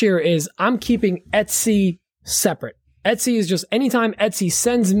doing this year is I'm keeping Etsy separate. Etsy is just anytime Etsy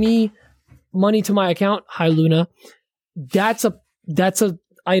sends me money to my account, hi Luna, that's a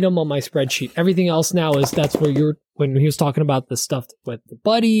item on my spreadsheet. Everything else now is that's where when he was talking about the stuff with the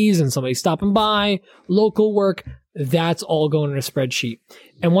buddies and somebody stopping by, local work, that's all going in a spreadsheet.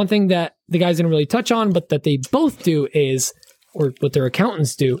 And one thing that the guys didn't really touch on, but that they both do is, or what their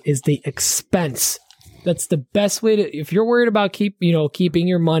accountants do, is they expense. That's the best way to, if you're worried about keeping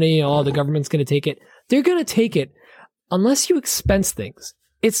your money, the government's going to take it. They're going to take it unless you expense things.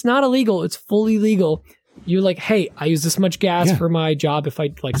 It's not illegal. It's fully legal. You're like, hey, I use this much gas for my job. If I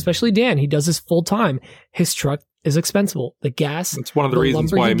especially Dan, he does this full time. His truck is expensible. The gas. That's one of the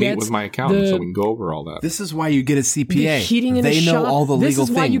reasons why I meet with my accountant so we can go over all that. This is why you get a CPA. The heating in they the know shop, all the legal things. This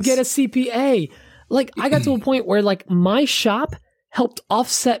is why you get a CPA. Like, I got to a point where like my shop helped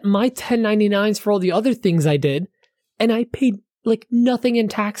offset my 1099s for all the other things I did, and I paid like nothing in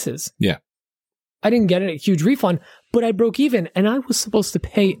taxes. Yeah. I didn't get a huge refund, but I broke even, and I was supposed to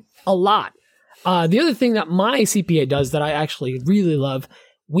pay a lot. The other thing that my CPA does that I actually really love,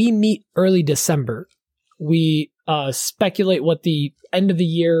 we meet early December. We speculate what the end of the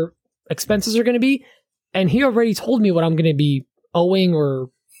year expenses are going to be, and he already told me what I'm going to be owing or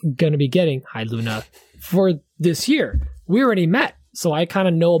going to be getting, hi Luna, for this year. We already met, so I kind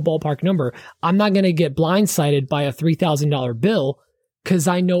of know a ballpark number. I'm not going to get blindsided by a $3,000 bill because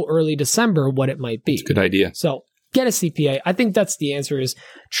I know early December what it might be. That's a good idea. So get a CPA. I think that's the answer is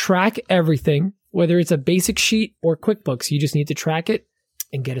track everything, whether it's a basic sheet or QuickBooks. You just need to track it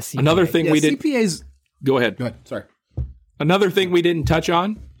and get a CPA. Another thing we did. CPAs. Go ahead. Sorry. Another thing we didn't touch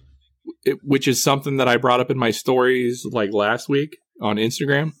on, which is something that I brought up in my stories like last week on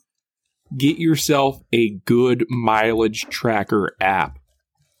Instagram. Get yourself a good mileage tracker app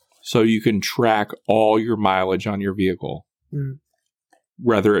so you can track all your mileage on your vehicle.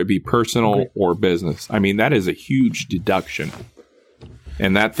 Whether it be personal or business. I mean, that is a huge deduction.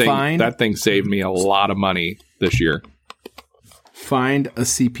 And that thing saved me a lot of money this year. Find a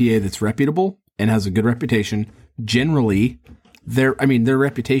CPA that's reputable and has a good reputation. Generally, their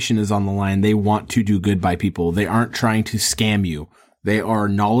reputation is on the line. They want to do good by people. They aren't trying to scam you. They are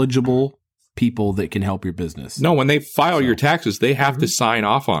knowledgeable people that can help your business. No, when they file your taxes, they have to sign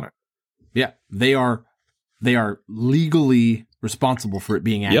off on it. Yeah, they are legally responsible for it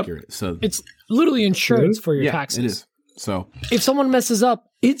being accurate. So it's literally insurance for your taxes. It is. So if someone messes up,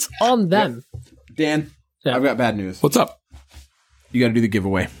 it's on them. Dan, I've got bad news. What's up? You got to do the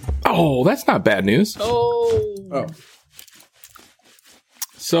giveaway. Oh, that's not bad news. Oh.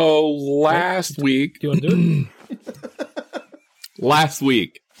 So last week, do you want to do it? Last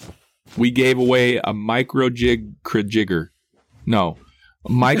week, we gave away a micro jigger. No,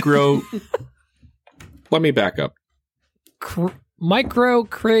 micro. Let me back up. Micro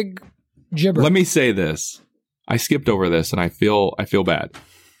Crig Gibber. Let me say this. I skipped over this, and I feel bad.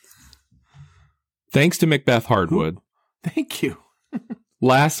 Thanks to Macbeth Hardwood. Thank you.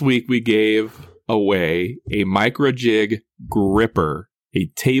 Last week we gave away a micro jig gripper,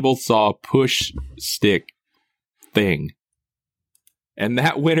 a table saw push stick thing. And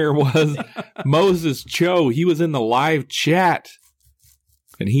that winner was Moses Cho. He was in the live chat.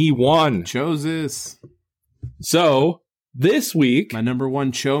 And he won. Joses. So, this week, my number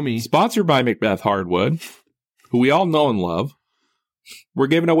one Show Me, sponsored by Macbeth Hardwood, who we all know and love, we're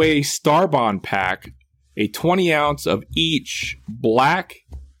giving away a Starbond pack, a 20 ounce of each black,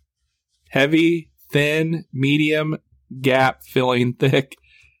 heavy, thin, medium, gap, filling, thick,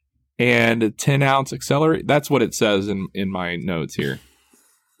 and a 10 ounce accelerate. That's what it says in my notes here.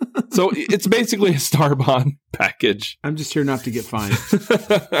 So it's basically a Starbond package. I'm just here not to get fined.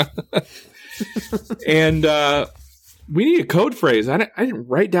 And we need a code phrase. I didn't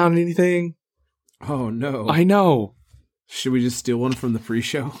write down anything. Oh, no. I know. Should we just steal one from the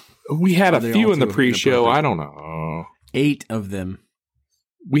pre-show? We had a few in the pre-show. I don't know. 8 of them.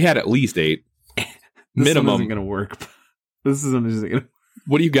 We had at least 8. Minimum. This isn't going to work. This isn't just going to.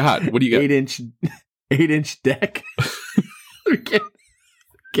 What do you got? 8-inch deck. We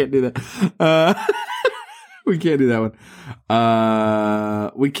can't do that. We can't do that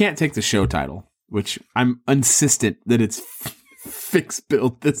one. We can't take the show title, which I'm insistent that it's fixed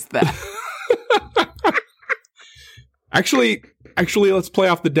build this that. Actually, let's play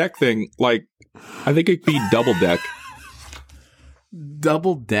off the deck thing. Like, I think it could be double deck.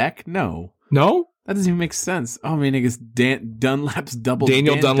 Double deck? No. No? That doesn't even make sense. Oh, I mean, I guess Dunlap's double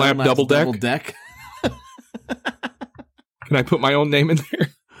Daniel Dunlap double deck? Double deck. Can I put my own name in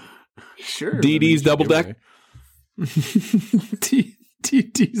there? Sure. DD's double deck?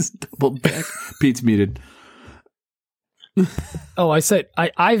 DD's double deck. Pete's muted. Oh, I said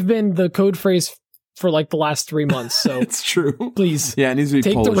I've been the code phrase for like the last 3 months. So It's true. please, Yeah, it needs to be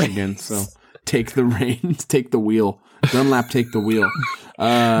Take the Polish reins. again. So take the reins, take the wheel. Dunlap, take the wheel.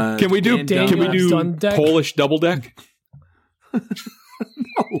 Can we do Dundeck? Polish double deck? No,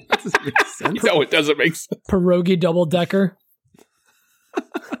 that doesn't make sense. No, it doesn't make sense. pierogi double decker.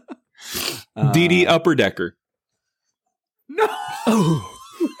 DD upper decker. No. Oh,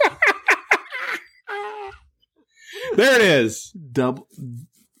 There it is. Double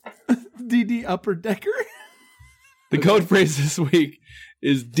DD upper decker. The code phrase this week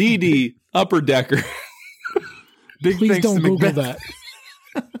is DD upper decker. Big please thanks don't to Google Macbeth.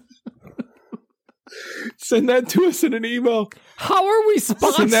 that. Send that to us in an email. How are we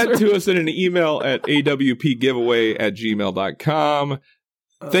sponsored? Send that to us in an email at awpgiveaway@gmail.com.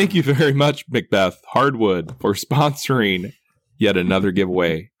 Thank you very much, Macbeth Hardwood, for sponsoring yet another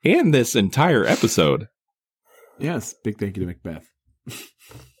giveaway and this entire episode. Yes, big thank you to Macbeth.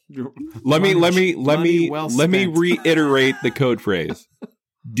 Let me well spent. reiterate the code phrase.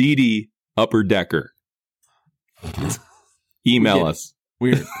 DD upper decker. Email us.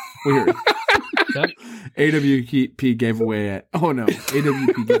 Weird. Okay. AWP gave away at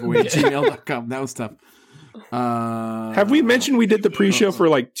AWP giveaway at gmail.com. That was tough. Have we mentioned we did the pre-show for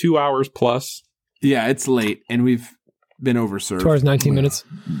like 2 hours plus? Yeah, it's late and we've been overserved. 2 hours, 19 minutes.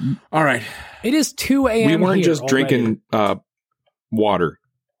 All right. It is 2 a.m. We weren't here just already. drinking water.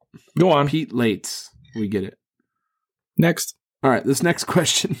 Go on. Pete Lates. We get it. Next. All right. This next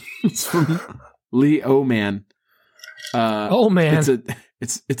question is from Lee Oman. Oh man,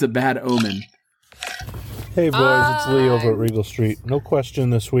 It's a bad omen. Hey boys, it's Lee over at Regal Street. No question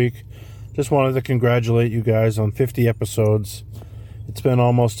this week. Just wanted to congratulate you guys on 50 episodes. It's been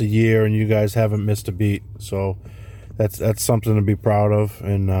almost a year and you guys haven't missed a beat. So that's something to be proud of.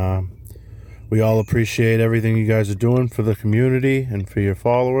 And we all appreciate everything you guys are doing for the community and for your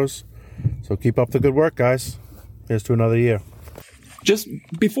followers. So keep up the good work, guys. Here's to another year. Just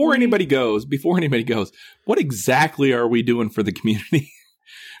before anybody goes, what exactly are we doing for the community?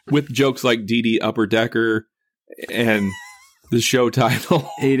 With jokes like DD upper decker and the show title.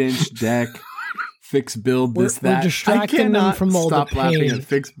 8-inch deck. Fix build this We're that. distracting them from all the stop laughing pain. at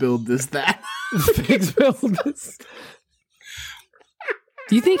fix build this that. Fix build this.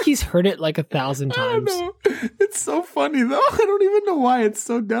 Do you think he's heard it like 1,000 I don't times? know. It's so funny though. I don't even know why it's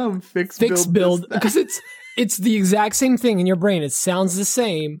so dumb. Fix Build this, that. because it's the exact same thing in your brain. It sounds the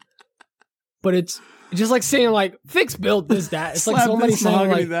same, but it's just like saying like fix build this that. It's like Slap somebody this saying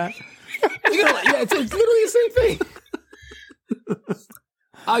mahogany like that. it's literally the same thing.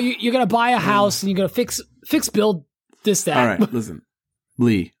 Oh, you're gonna buy a house and you're gonna fix build this that. All right, listen,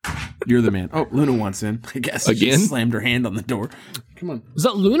 Lee, you're the man. Oh, Luna wants in. I guess she Again? just slammed her hand on the door. Come on, Was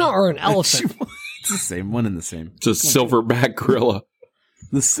that Luna or an elephant? It's the same one and the same. It's a silverback gorilla.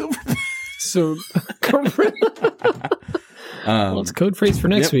 The silver. So, well, it's code phrase for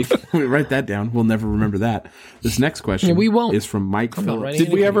next week. We write that down. We'll never remember that. This next question Yeah, we won't. is from Mike I'm not Phillips. writing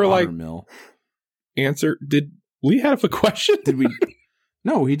Did we ever like Mill. answer? Did we have a question? Did we?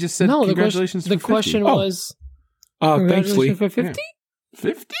 No, he just said No, congratulations. the for question 50. was Thanks, Lee. congratulations for 50.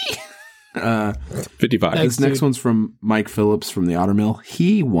 50. 55. Thanks, This next dude. one's from Mike Phillips from the Otter Mill.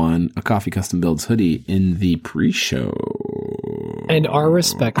 He won a Coffee Custom Builds hoodie in the pre-show. And our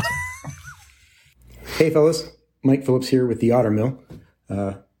respect. Hey fellas, Mike Phillips here with the Otter Mill.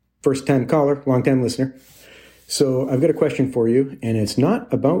 First time caller, long time listener. So I've got a question for you, and it's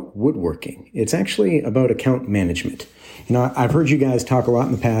not about woodworking. It's actually about account management. You know, I've heard you guys talk a lot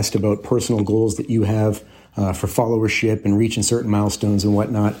in the past about personal goals that you have for followership and reaching certain milestones and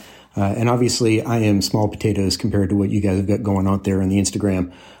whatnot. And obviously I am small potatoes compared to what you guys have got going out there on the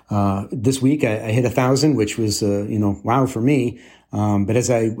Instagram. This week I hit 1,000, which was, wow for me. But as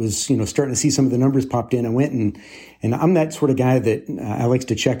I was, starting to see some of the numbers popped in, I went and I'm that sort of guy that I likes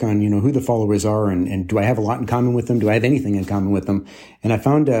to check on, who the followers are and do I have a lot in common with them? Do I have anything in common with them? And I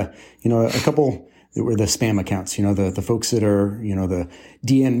found, a couple that were the spam accounts, the folks that are, the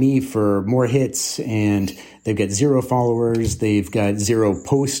DM me for more hits and they've got 0 followers. They've got 0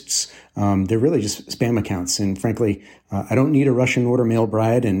 posts. They're really just spam accounts. And frankly, I don't need a Russian order male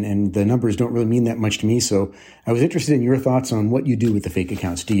bride and the numbers don't really mean that much to me. So I was interested in your thoughts on what you do with the fake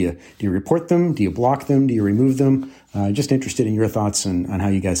accounts. Do you report them? Do you block them? Do you remove them? Just interested in your thoughts on how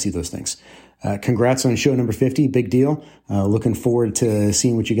you guys see those things. Congrats on show number 50. Big deal. Looking forward to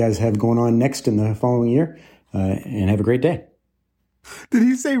seeing what you guys have going on next in the following year. And have a great day. Did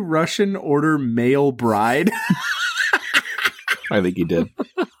he say Russian order male bride? I think he did.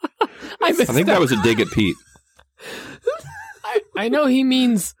 I I think that was a dig at Pete. I I know he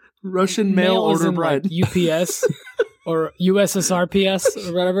means Russian mail order in, bread. like, UPS or USSRPS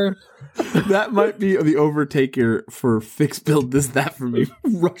or whatever. That might be the overtaker for Fix Build This That for me.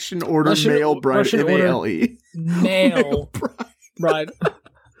 Russian order mail bride. MALE. Mail bride.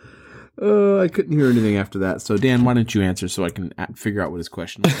 I couldn't hear anything after that. So Dan, why don't you answer so I can figure out what his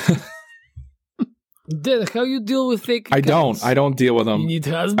question was? How you deal with fake I accounts? don't deal with them. You need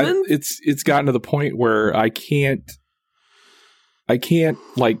husband? It's gotten to the point where I can't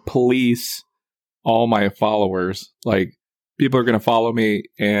like police all my followers. Like, people are going to follow me,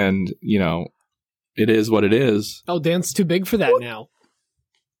 and it is what it is. Oh, Dan's too big for that now.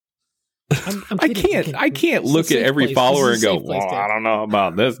 I'm I can't look at every follower and go, place, I don't know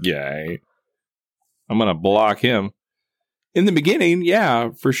about this guy. I'm going to block him. In the beginning,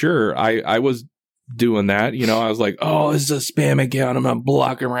 yeah, for sure. I was doing that. I was like, oh, this is a spam account. I'm going to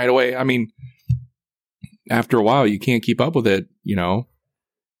block him right away. I mean, after a while, you can't keep up with it,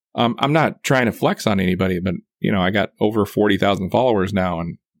 I'm not trying to flex on anybody, but, I got over 40,000 followers now,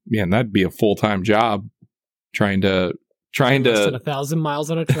 and man, that'd be a full-time job trying to less than 1,000 miles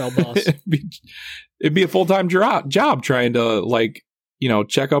on a trail bus. it'd be a full-time job trying to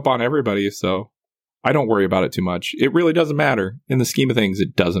check up on everybody. So I don't worry about it too much. It really doesn't matter in the scheme of things.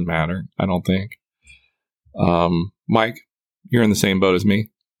 It doesn't matter. I don't think. Mike, you're in the same boat as me.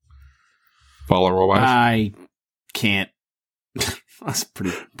 Follower wise. I can't. That's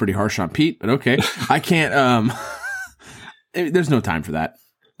pretty harsh on Pete, but okay. I can't. There's no time for that.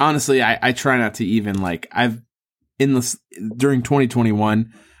 Honestly, I try not to even during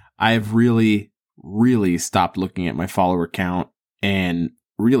 2021, I've really, really stopped looking at my follower count and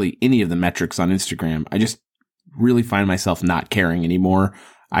really any of the metrics on Instagram. I just really find myself not caring anymore.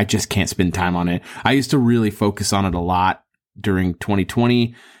 I just can't spend time on it. I used to really focus on it a lot during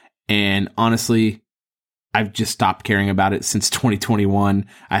 2020. And honestly, I've just stopped caring about it since 2021.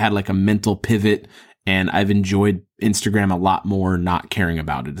 I had like a mental pivot, and I've enjoyed Instagram a lot more, not caring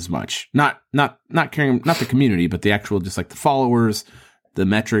about it as much. Not caring, not the community, but the actual, just like the followers, the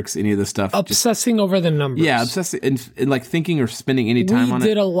metrics, any of the stuff. Obsessing over the numbers. Yeah, obsessing and like thinking or spending any time on it. We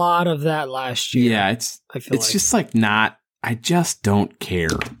did a lot of that last year. Yeah, it's just like not. I just don't care.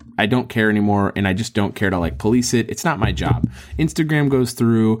 I don't care anymore, and I just don't care to like police it. It's not my job. Instagram goes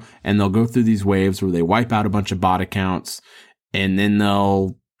through, and they'll go through these waves where they wipe out a bunch of bot accounts, and then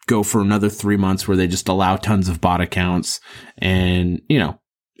they'll go for another 3 months where they just allow tons of bot accounts, and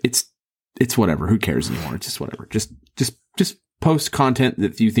it's whatever. Who cares anymore? It's just whatever. Just post content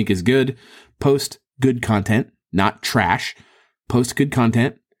that you think is good. Post good content, not trash. Post good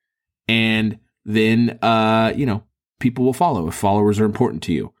content, and then people will follow if followers are important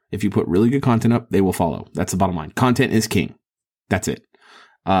to you. If you put really good content up, they will follow. That's the bottom line. Content is king. That's it.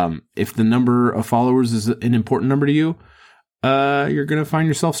 If the number of followers is an important number to you, you're going to find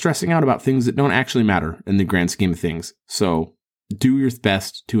yourself stressing out about things that don't actually matter in the grand scheme of things. So do your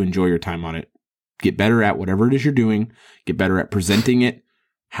best to enjoy your time on it. Get better at whatever it is you're doing. Get better at presenting it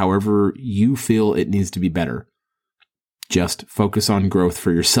however you feel it needs to be better. Just focus on growth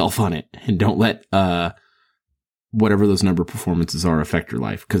for yourself on it, and don't let whatever those number performances are affect your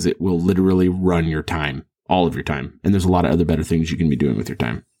life, because it will literally run your time, all of your time. And there's a lot of other better things you can be doing with your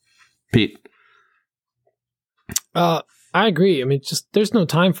time. Pete? I agree. I mean, just there's no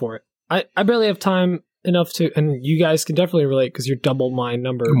time for it. I barely have time enough to, and you guys can definitely relate because you're double my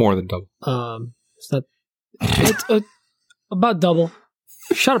number. More than double. It's about double.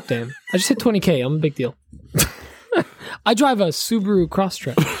 Shut up, Dan. I just hit 20K. I'm a big deal. I drive a Subaru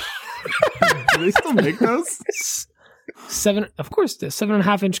Crosstrek. Do they still make those? Of course, the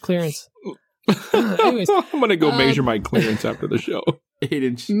 7.5-inch clearance. Anyways, I'm gonna go measure my clearance after the show.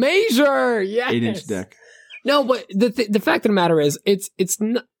 8-inch measure, yes. 8-inch deck. No, but the fact of the matter is, it's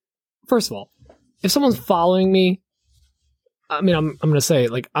not. First of all, if someone's following me, I mean, I'm gonna say,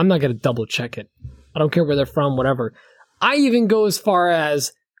 like, I'm not gonna double check it. I don't care where they're from, whatever. I even go as far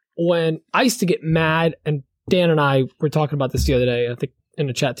as when I used to get mad, and Dan and I were talking about this the other day, I think in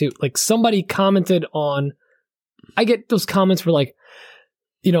the chat too. Like, somebody commented on, I get those comments where, like,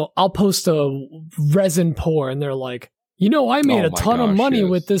 I'll post a resin pour, and they're like, I made a ton of money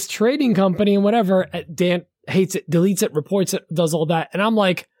with this trading company and whatever. Dan hates it, deletes it, reports it, does all that. And I'm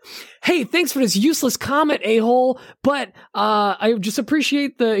like, hey, thanks for this useless comment, a-hole, but I just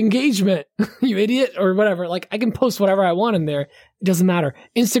appreciate the engagement, you idiot, or whatever. Like, I can post whatever I want in there. It doesn't matter.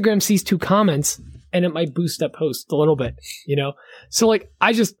 Instagram sees 2 comments, and it might boost that post a little bit, So, like,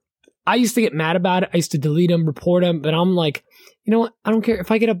 I used to get mad about it. I used to delete them, report them, but I'm like, you know what? I don't care. If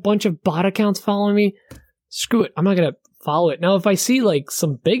I get a bunch of bot accounts following me, screw it. I'm not going to follow it. Now, if I see, like,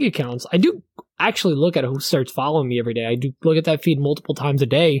 some big accounts, I actually look at who starts following me every day. I do look at that feed multiple times a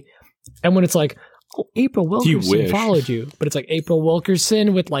day. And when it's like, oh, April Wilkerson followed you, but it's like April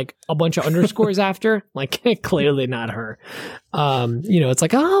Wilkerson with like a bunch of underscores after, like clearly not her. It's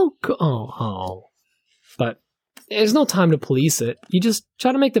like, oh. But there's no time to police it. You just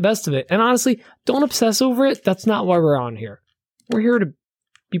try to make the best of it. And honestly, don't obsess over it. That's not why we're on here. We're here to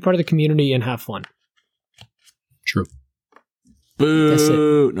be part of the community and have fun. True.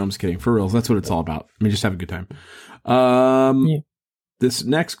 Boo. No, I'm just kidding. For real, that's what it's all about. I mean, just have a good time. This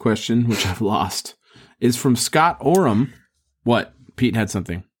next question, which I've lost, is from Scott Oram. What? Pete had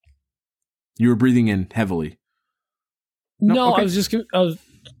something. You were breathing in heavily. No, okay. I was just...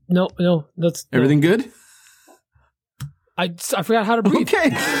 No, that's... Everything good? I forgot how to breathe. Okay.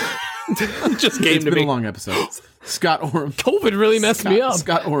 Just came it's to been me. a long episode. Scott Oram. COVID really messed me up.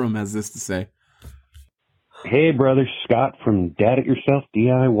 Scott Oram has this to say. Hey, brother, Scott from Dad It Yourself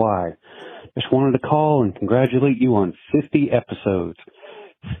DIY. Just wanted to call and congratulate you on 50 episodes.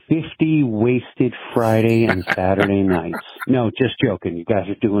 50 wasted Friday and Saturday nights. No, just joking. You guys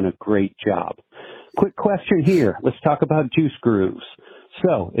are doing a great job. Quick question here. Let's talk about juice grooves.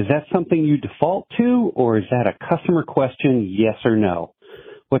 So, is that something you default to, or is that a customer question, yes or no?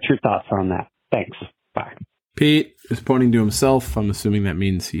 What's your thoughts on that? Thanks. Bye. Pete is pointing to himself. I'm assuming that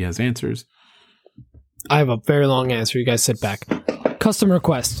means he has answers. I have a very long answer. You guys sit back. Custom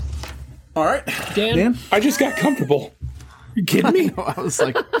request. All right. Dan? I just got comfortable. You kidding me? I was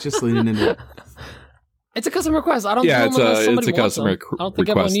like just leaning into it. It's a custom request. I don't Yeah, know unless somebody it's a wants customer them. I don't think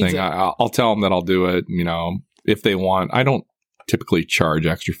everyone request needs thing. it. I'll tell them that I'll do it, if they want. I don't typically charge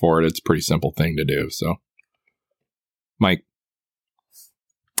extra for it. It's a pretty simple thing to do. So, Mike.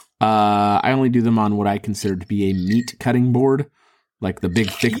 I only do them on what I consider to be a meat cutting board, like the big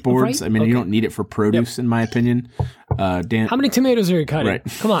thick boards. Right? I mean, Okay. you don't need it for produce, in my opinion. Dan, How many tomatoes are you cutting? Right.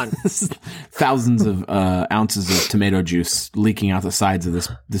 Come on. thousands of ounces of tomato juice leaking out the sides of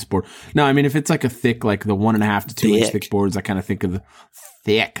this board. No, I mean, if it's like a thick, like the 1.5 to 2 inch thick boards, I kind of think of the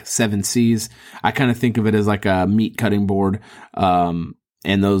thick 7Cs. I kind of think of it as like a meat cutting board. And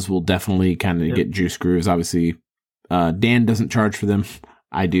those will definitely kind of get juice grooves. Obviously, Dan doesn't charge for them.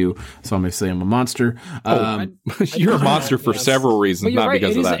 I do, so I'm going to say I'm a monster. You're a monster for several reasons, not right.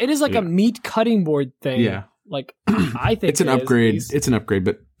 because of that. It is like a meat cutting board thing. Yeah. Like, I think it's an upgrade. It's an upgrade,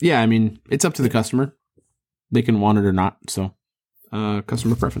 but yeah, I mean, it's up to the customer. They can want it or not. So,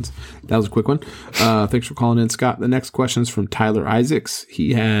 customer preference. That was a quick one. Thanks for calling in, Scott. The next question is from Tyler Isaacs.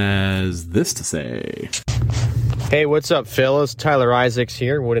 He has this to say. Hey, what's up, fellas? Tyler Isaacs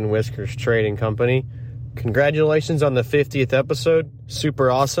here, Wood and Whiskers Trading Company. Congratulations on the 50th episode.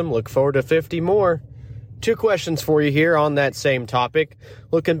 Super awesome. Look forward to 50 more. 2 questions for you here on that same topic.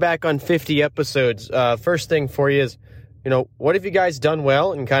 Looking back on 50 episodes, first thing for you is, what have you guys done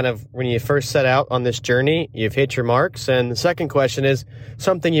well and kind of when you first set out on this journey, you've hit your marks? And the second question is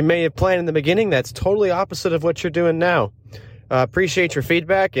something you may have planned in the beginning that's totally opposite of what you're doing now. Appreciate your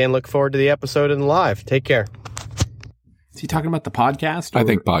feedback and look forward to the episode and live. Take care. Is he talking about the podcast? I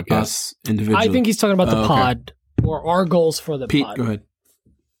think podcast. Us individually? I think he's talking about the pod or our goals for the Pete, pod. go ahead.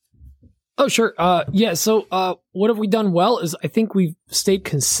 Oh, sure. So what have we done well is I think we've stayed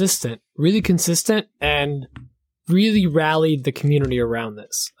consistent, really consistent, and really rallied the community around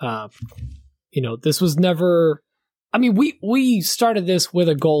this. This was never... I mean, we started this with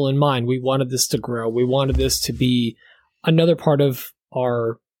a goal in mind. We wanted this to grow. We wanted this to be another part of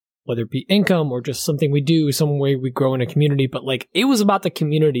our... whether it be income or just something we do, some way we grow in a community, but like it was about the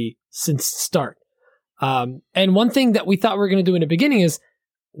community since the start. And one thing that we thought we were going to do in the beginning is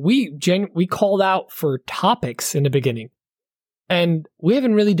we called out for topics in the beginning, and we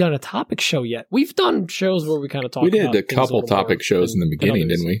haven't really done a topic show yet. We've done shows where we kind of talk. We did about a couple topic shows in the beginning,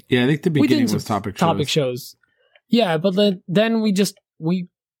 didn't we? Yeah, I think the beginning was topic shows. Yeah, but then we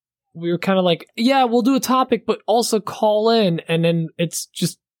were kind of like, yeah, we'll do a topic, but also call in, and then it's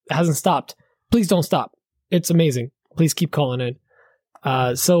just. It hasn't stopped. Please don't stop. It's amazing. Please keep calling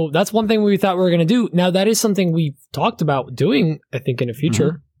in. So that's one thing we thought we were going to do. Now, that is something we've talked about doing, I think, in the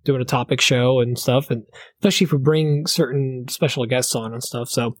future, doing a topic show and stuff, and especially if we bring certain special guests on and stuff.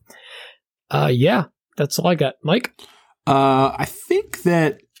 So, yeah, that's all I got. Mike? I think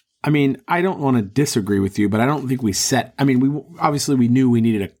that, I don't want to disagree with you, but I don't think we we knew we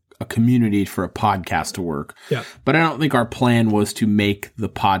needed a community for a podcast to work. Yeah. But I don't think our plan was to make the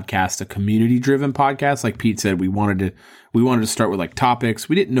podcast a community driven podcast. Like Pete said, we wanted to start with like topics.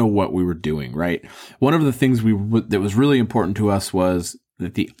 We didn't know what we were doing, right? One of the things that was really important to us was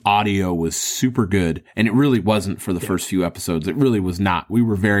that the audio was super good, and it really wasn't for the first few episodes. It really was not. We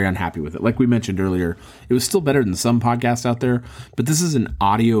were very unhappy with it. Like we mentioned earlier, it was still better than some podcasts out there, but this is an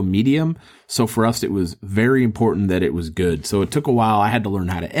audio medium. So for us, it was very important that it was good. So it took a while. I had to learn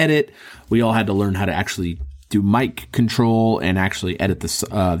how to edit. We all had to learn how to actually do mic control and actually edit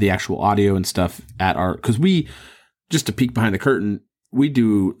the actual audio and stuff because we, just to peek behind the curtain, we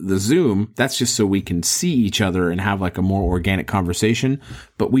do the Zoom. That's just so we can see each other and have like a more organic conversation.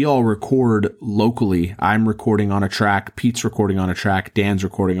 But we all record locally. I'm recording on a track. Pete's recording on a track. Dan's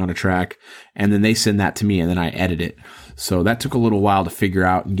recording on a track. And then they send that to me and then I edit it. So that took a little while to figure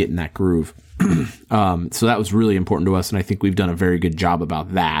out and get in that groove. So that was really important to us. And I think we've done a very good job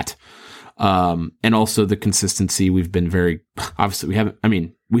about that. And also the consistency. We've been obviously we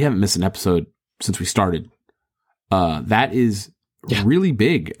haven't missed an episode since we started. That is really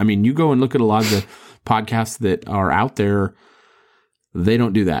big. I mean, you go and look at a lot of the podcasts that are out there, they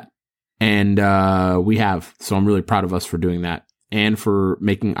don't do that. And we have. So I'm really proud of us for doing that and for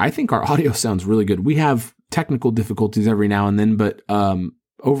I think our audio sounds really good. We have technical difficulties every now and then, but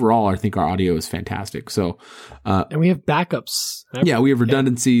overall, I think our audio is fantastic. So, and we have backups. Yeah, we have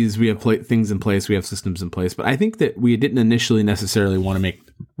redundancies. We have things in place. We have systems in place. But I think that we didn't initially necessarily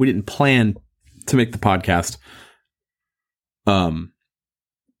we didn't plan to make the podcast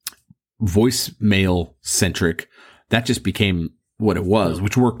voicemail centric. That just became what it was,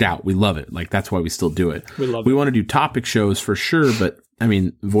 which worked out. We love it. Like that's why we still do it. We want to do topic shows for sure, but I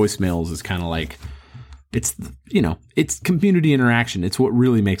mean, voicemails is kind of like it's community interaction. It's what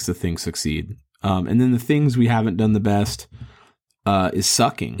really makes the thing succeed. And then the things we haven't done the best is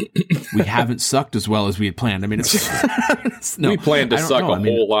sucking. We haven't sucked as well as we had planned. I mean, we planned to suck a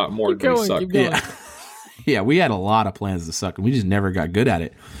whole lot more than we sucked. Yeah, we had a lot of plans to suck, and we just never got good at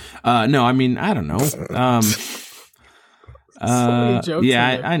it. No, I mean, I don't know. So many jokes.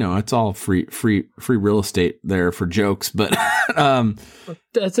 Yeah, I know it's all free real estate there for jokes, but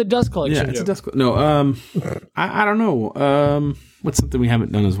it's a dust collection. Yeah, it's a dust. No, I don't know. What's something we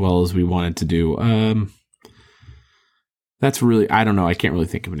haven't done as well as we wanted to do? That's really, I don't know. I can't really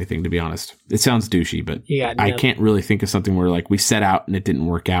think of anything, to be honest. It sounds douchey, but I can't really think of something where like we set out and it didn't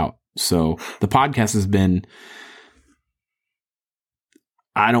work out. So the podcast has been,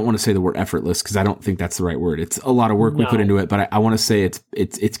 I don't want to say the word effortless because I don't think that's the right word. It's a lot of work we put into it, but I want to say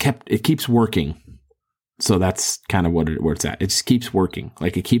it keeps working. So that's kind of where it's at. It just keeps working.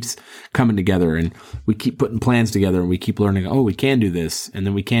 Like it keeps coming together and we keep putting plans together and we keep learning, oh, we can do this. And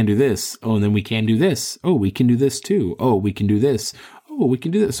then we can do this. Oh, and then we can do this. Oh, we can do this too. Oh, we can do this. Oh, we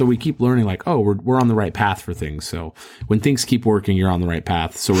can do this. So we keep learning like, oh, we're on the right path for things. So when things keep working, you're on the right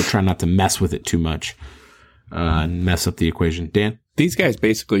path. So we're trying not to mess with it too much and mess up the equation. Dan? These guys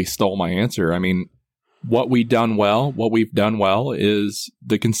basically stole my answer. I mean, what we've done well is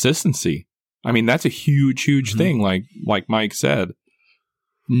the consistency. I mean, that's a huge thing. Like Mike said,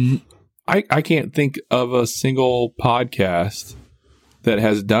 I can't think of a single podcast that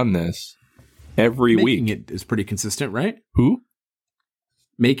has done this every week. Making it is pretty consistent, right? Who?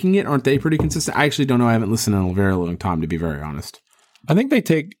 Making it, aren't they pretty consistent? I actually don't know. I haven't listened in a very long time, to be very honest. I think they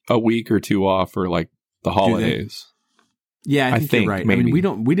take a week or two off for like the holidays. Yeah, I think you're right. Maybe. I mean, we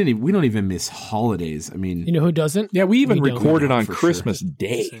don't even miss holidays. I mean, you know who doesn't? Yeah, we even recorded on Christmas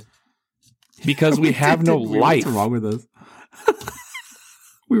Day because we have no life. What's wrong with us?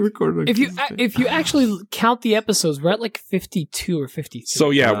 We recorded. If you actually count the episodes, we're at like 52 or 53. So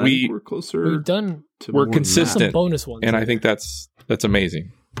yeah, we're closer. We've done. We're consistent. Some bonus ones, and I think that's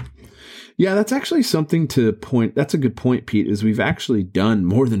amazing. Yeah, that's actually something to point. That's a good point, Pete. Is we've actually done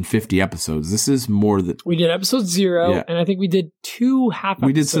more than 50 episodes. This is more than we did. Episode 0, and I think we did 2 half.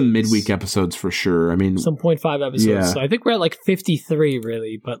 We did some midweek episodes for sure. I mean, some 0.5 episodes. Yeah. So I think we're at like 53,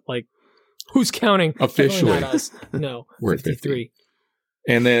 really. But like, who's counting? Officially, not us. No, we're 53.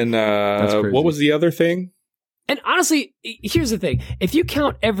 And then what was the other thing? And honestly, here's the thing: if you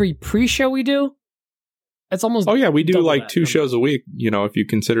count every pre-show we do, it's almost we do like 2 shows a week. You know, if you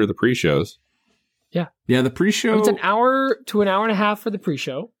consider the pre-shows. Yeah, the pre-show. It's an hour to an hour and a half for the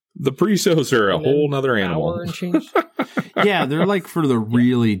pre-show. The pre-shows are a whole nother animal. Hour and change. Yeah, they're like for the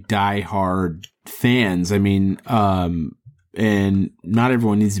really die-hard fans. I mean, and not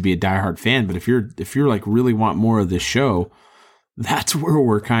everyone needs to be a die-hard fan, but if you're like really want more of this show, that's where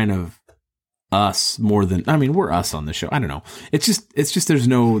we're kind of us more than, I mean, we're us on the show. I don't know. It's just there's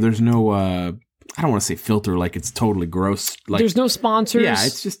no I don't want to say filter, like it's totally gross. Like there's no sponsors. Yeah,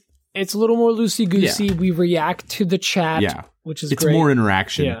 it's a little more loosey goosey. Yeah. We react to the chat, which is it's great. More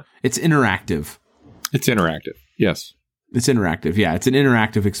interaction. Yeah. It's interactive. It's interactive. Yes. It's interactive. Yeah, it's an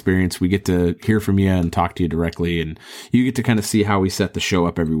interactive experience. We get to hear from you and talk to you directly, and you get to kind of see how we set the show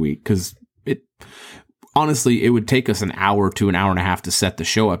up every week. Because honestly, it would take us an hour to an hour and a half to set the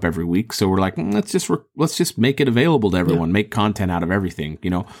show up every week. So we're like, let's just make it available to everyone. Make content out of everything.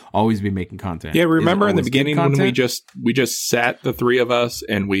 Always be making content. Yeah, remember in the beginning when we just sat the three of us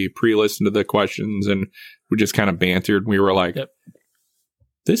and we pre-listened to the questions and we just kind of bantered. We were like,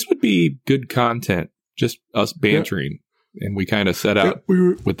 this would be good content, just us bantering. And we kind of set out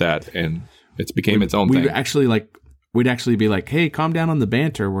with that, and it's became its own thing. We'd actually be like, hey, calm down on the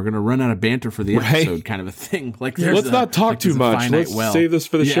banter. We're going to run out of banter for the episode, kind of a thing. Like, let's not talk too much. Let's save this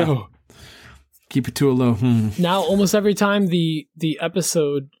for the show. Keep it to a low. Now, almost every time the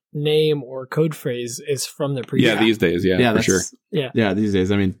episode name or code phrase is from the previous. Yeah, these days, for sure. Yeah, these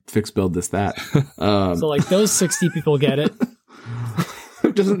days. I mean, fix, build, this, that. So, like, those 60 people get it.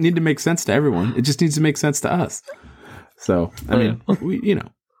 It doesn't need to make sense to everyone. It just needs to make sense to us. So, I mean,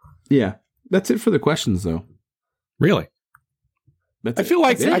 that's it for the questions, though. Really? I feel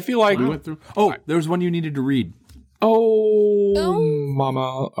like we went through. Oh, there was one you needed to read. Oh,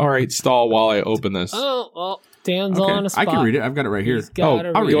 mama. All right, stall while I open this. Oh, well, Dan's on a spot. I can read it. I've got it right here.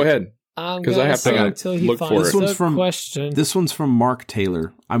 I'll go ahead. Because I have to look for it. This one's from Mark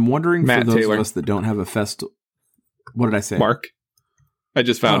Taylor. I'm wondering for those of us that don't have a festival. What did I say? Mark? I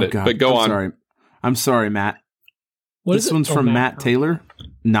just found it, God. But go on. I'm sorry, Matt. This one's from Matt Taylor,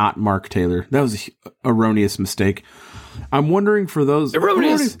 not Mark Taylor. That was an erroneous mistake. I'm wondering for those of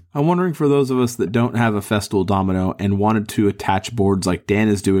us that don't have a Festool domino and wanted to attach boards like Dan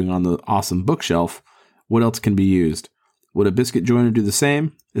is doing on the awesome bookshelf, what else can be used? Would a biscuit joiner do the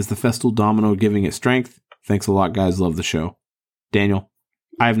same? Is the Festool domino giving it strength? Thanks a lot, guys. Love the show. Daniel,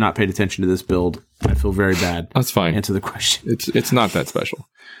 I have not paid attention to this build. I feel very bad. That's fine. Answer the question. It's not that special.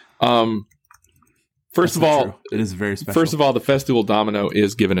 First of all, it is very special. First of all, the Festool domino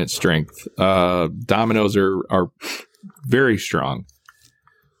is giving it strength. Dominoes are very strong.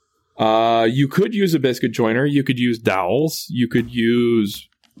 You could use a biscuit joiner. You could use dowels. You could use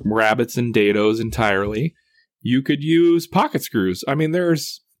rabbits and dados entirely. You could use pocket screws. I mean,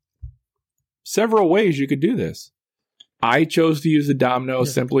 there's several ways you could do this. I chose to use the domino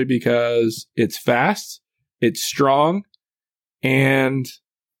simply because it's fast, it's strong, and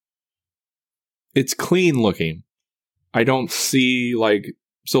it's clean looking. I don't see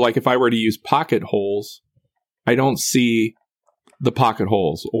if I were to use pocket holes, I don't see the pocket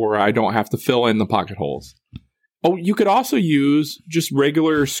holes, or I don't have to fill in the pocket holes. Oh, you could also use just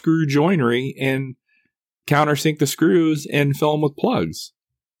regular screw joinery and countersink the screws and fill them with plugs.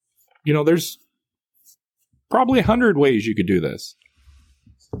 There's probably 100 ways you could do this.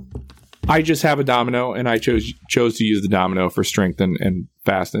 I just have a domino, and I chose to use the domino for strength and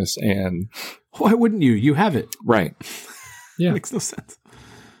fastness. And why wouldn't you? You have it, right? Yeah, makes no sense.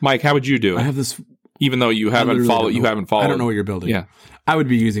 Mike, how would you do it? I have this, even though you haven't followed. You haven't followed. I don't know what you're building. Yeah, I would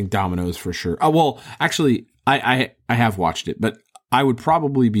be using dominoes for sure. Well, actually, I have watched it, but I would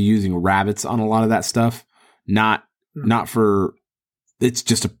probably be using rabbits on a lot of that stuff. Not for. It's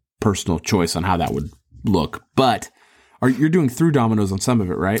just a personal choice on how that would look, but you're doing through dominoes on some of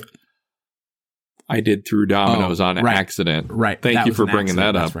it, right? I did through dominoes on accident. Right. Thank you for bringing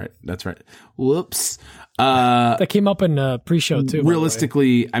that up. That's right. Whoops. That came up in pre-show too.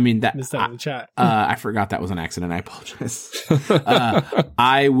 Realistically, I mean that. Missed that in the chat. I forgot that was an accident. I apologize.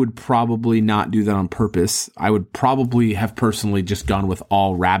 I would probably not do that on purpose. I would probably have personally just gone with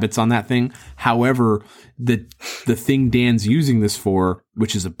all rabbits on that thing. However, the thing Dan's using this for,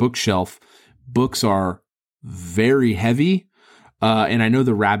 which is a bookshelf, books are very heavy, and I know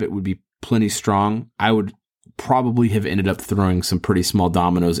the rabbit would be plenty strong. I would probably have ended up throwing some pretty small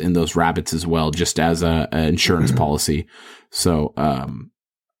dominoes in those rabbits as well, just as a insurance policy. So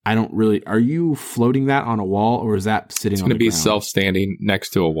I don't really. Are you floating that on a wall, or is that sitting? It's going to be self-standing next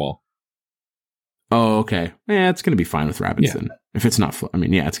to a wall. Oh, okay. Yeah, it's going to be fine with rabbits then. If it's not,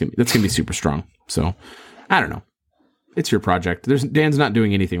 that's going to be super strong. So I don't know. It's your project. Dan's not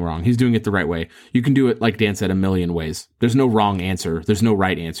doing anything wrong. He's doing it the right way. You can do it, like Dan said, a million ways. There's no wrong answer. There's no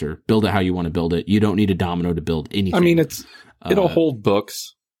right answer. Build it how you want to build it. You don't need a domino to build anything. I mean, it'll hold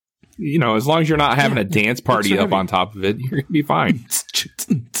books. As long as you're not having a dance party up on top of it, you're going to be fine.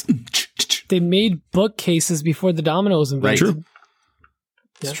 They made bookcases before the domino was invented. Right. True.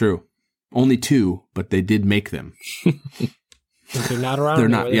 It's true. Only 2, but they did make them. They're not around. They're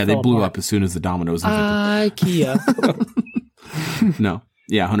not. Yeah, they blew up as soon as the dominoes. IKEA. No.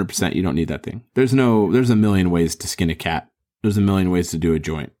 Yeah, 100%. You don't need that thing. There's a million ways to skin a cat. There's a million ways to do a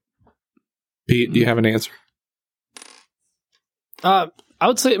joint. Pete, do you have an answer? I I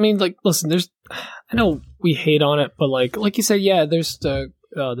would say, I mean, like, listen, I know we hate on it, but like you said, yeah, there's the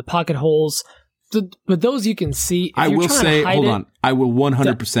pocket holes. But those you can see. I will say, hold on. I will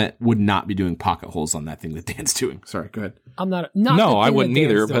 100% would not be doing pocket holes on that thing that Dan's doing. Sorry, go ahead. I'm not. No, I wouldn't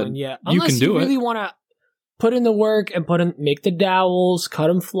either. But unless you can do you really want to put in the work and make the dowels, cut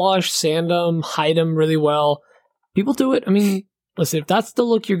them flush, sand them, hide them really well. People do it. I mean, listen, if that's the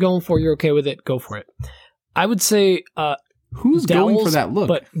look you're going for, you're okay with it. Go for it. I would say, who's dowels, going for that look?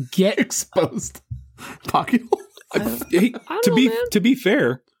 But get exposed pocket hole. To be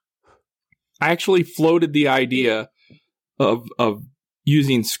fair, I actually floated the idea of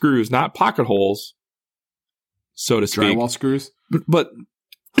using screws, not pocket holes, so to speak. Drywall screws? But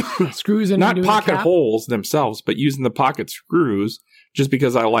screws and not pocket holes themselves, but using the pocket screws just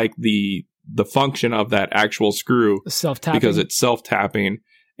because I like the function of that actual screw. Self-tapping. Because it's self-tapping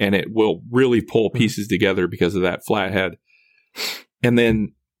and it will really pull pieces together because of that flat head. And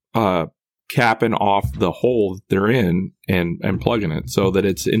then capping off the hole that they're in and plugging it so that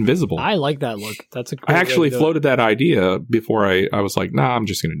it's invisible. I like that look. That's a great I actually way to do floated that idea before I was like, nah, I'm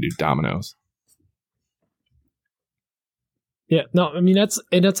just going to do dominoes. Yeah, no, I mean that's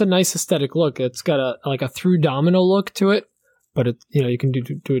a nice aesthetic look. It's got a through domino look to it, but it you can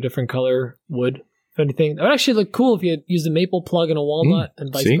do a different color wood. If anything, it would actually look cool if you had used a maple plug and a walnut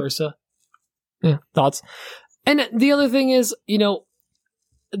and vice versa. Yeah, thoughts. And the other thing is,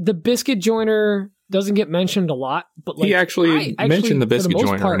 the biscuit joiner doesn't get mentioned a lot, but like he actually mentioned the biscuit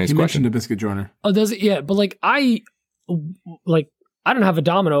joiner in his question. Mentioned the biscuit joiner. Oh, does it? Yeah, but I don't have a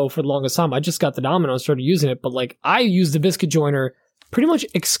domino for the longest time. I just got the domino and started using it, but I use the biscuit joiner pretty much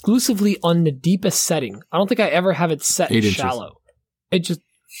exclusively on the deepest setting. I don't think I ever have it set shallow. It just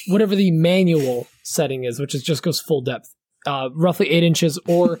whatever the manual setting is, which just goes full depth, roughly 8 inches,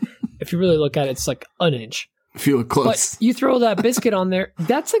 or if you really look at it, it's like an inch. Feel it close. But you throw that biscuit on there,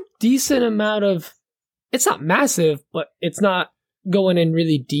 that's a decent amount of. It's not massive, but it's not going in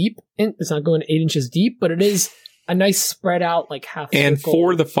really deep. It's not going 8 inches deep, but it is a nice spread out, half. And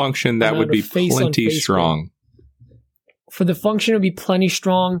for the function, that would be plenty strong. For the function, it would be plenty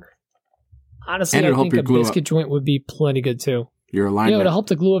strong. Honestly, I think a biscuit joint would be plenty good too. Your alignment. Yeah, it would help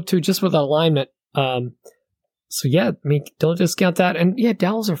to glue up too, just with alignment. So yeah, I mean, don't discount that. And yeah,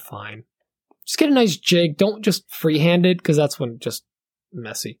 dowels are fine. Just get a nice jig. Don't just freehand it, because that's when just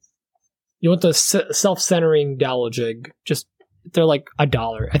messy. You want the self-centering dowel jig. They're like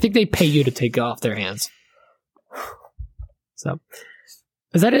 $1. I think they pay you to take it off their hands. So,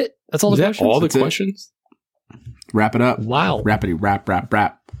 is that it? That's all the questions? All the questions? Wrap it up. Wow. Rappity wrap.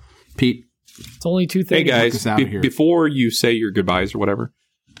 Pete. It's only 2 things. Hey guys, before you say your goodbyes or whatever.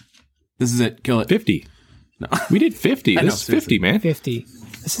 This is it. Kill it. 50. No. We did 50. This is 50, man. 50.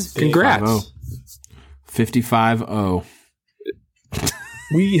 This is big. Congrats. 55-0.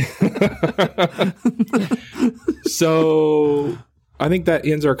 So I think that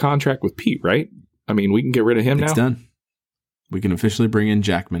ends our contract with Pete, right? I mean, we can get rid of him now. It's done. We can officially bring in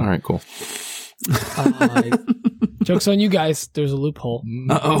Jackman. All right, cool. Joke's on you guys. There's a loophole.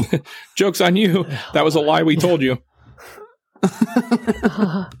 Uh-oh. Joke's on you. That was a lie we told you.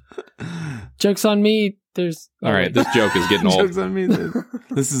 Joke's on me. There's all right. This joke is getting old. Joke's on me.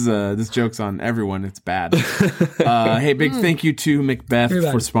 This joke's on everyone. It's bad. Hey, big thank you to Macbeth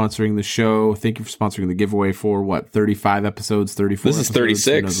for sponsoring the show. Thank you for sponsoring the giveaway for 35 episodes, 34. This is 36.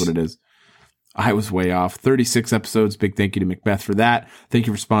 Who knows what it is? I was way off. 36 episodes. Big thank you to Macbeth for that. Thank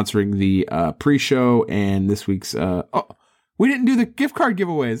you for sponsoring the pre-show and this week's. We didn't do the gift card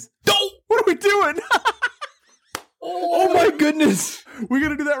giveaways. What are we doing? Oh my goodness! We're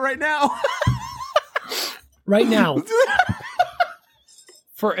gonna do that right now. Right now.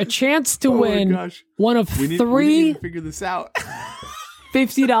 For a chance to win one of we need to figure this out.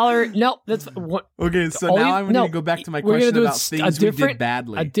 $50. No, that's what. Okay, so now I'm going to go back to my question about things we did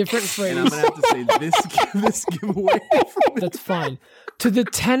badly. A different phrase. And I'm going to have to say this giveaway. That's fine. To the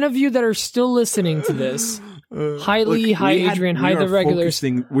 10 of you that are still listening to this, hi Lee, hi Adrian, hi the regulars.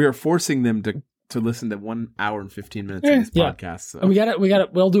 We are forcing them to listen to 1 hour and 15 minutes of this podcast. So. And we got it.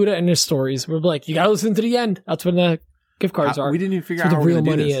 We'll do it in the stories. We're like, you got to listen to the end. That's when the gift cards are. We didn't even figure out how the real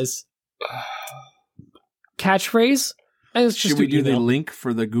money is. Catchphrase. And let's just Should we do the link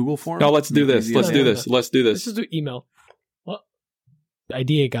for the Google form? No, let's do this. Let's do this. Let's just do email. What?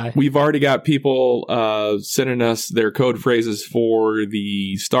 Idea guy. We've already got people sending us their code phrases for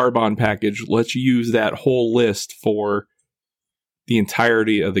the Starbond package. Let's use that whole list for the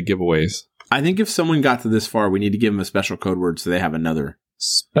entirety of the giveaways. I think if someone got to this far, we need to give them a special code word so they have another.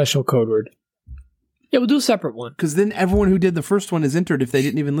 Special code word. Yeah, we'll do a separate one. Because then everyone who did the first one is entered. If they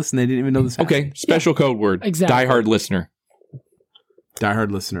didn't even listen, they didn't even know this happened. Okay, special code word. Exactly. Diehard listener.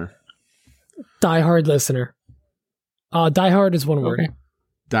 Diehard listener. Diehard listener. Diehard is one word. Okay.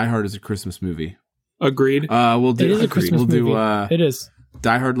 Die Hard is a Christmas movie. Agreed. We'll do. It is a Christmas movie. It is.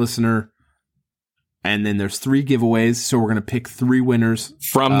 Die Hard listener, and then there's 3 giveaways. So we're gonna pick 3 winners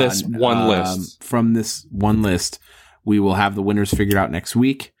from this one list. From this one list, we will have the winners figured out next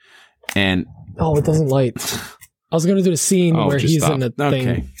week. And it doesn't light. I was gonna do a scene where he's in a thing.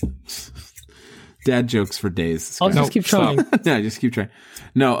 Okay. Dad jokes for days. I'll just keep trying. Yeah, just keep trying.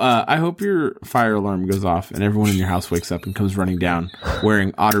 No, I hope your fire alarm goes off and everyone in your house wakes up and comes running down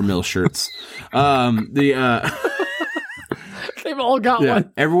wearing Otter Mill shirts. They've all got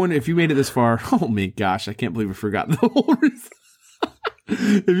one. Everyone, if you made it this far, oh my gosh, I can't believe I forgot the whole reason.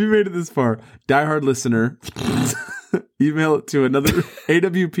 If you made it this far, diehard listener, email it to another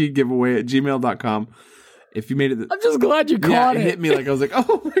AWP giveaway at gmail.com. If you made it, I'm just glad you caught it. It hit me like I was like,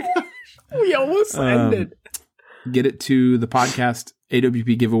 oh my gosh. We almost ended. Get it to the podcast,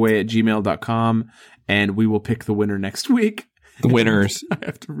 AWP giveaway at gmail.com, and we will pick the winner next week. The winners. I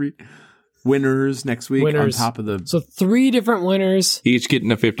have to read. Winners next week on top of the... So 3 different winners. Each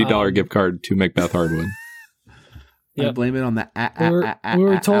getting a $50 gift card to Macbeth Hardwood. I blame it on the we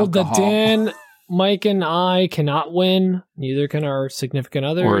were told alcohol. that Dan, Mike, and I cannot win. Neither can our significant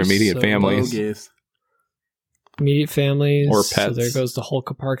others. Or immediate families. Immediate families. Or pets. So there goes the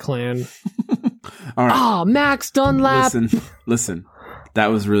Holkapar clan. All right. Max Dunlap. Listen. That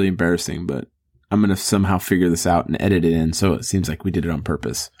was really embarrassing, but I'm going to somehow figure this out and edit it in so it seems like we did it on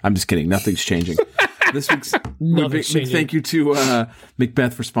purpose. I'm just kidding. Nothing's changing. This week's big thank you to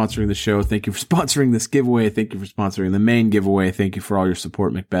Macbeth for sponsoring the show. Thank you for sponsoring this giveaway. Thank you for sponsoring the main giveaway. Thank you for all your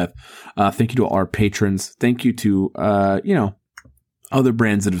support, Macbeth. Thank you to our patrons. Thank you to other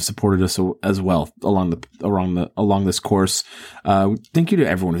brands that have supported us as well along this course. Thank you to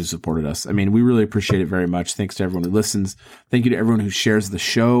everyone who supported us. I mean, we really appreciate it very much. Thanks to everyone who listens. Thank you to everyone who shares the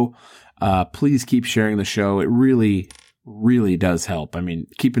show. Please keep sharing the show. It really, really does help. I mean,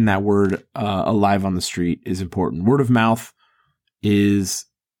 keeping that word alive on the street is important. Word of mouth is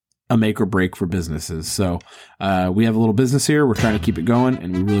a make or break for businesses. So we have a little business here. We're trying to keep it going,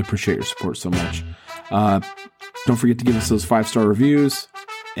 and we really appreciate your support so much. Don't forget to give us those 5-star reviews.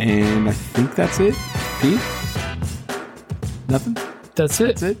 And I think that's it. Pete? Nothing? That's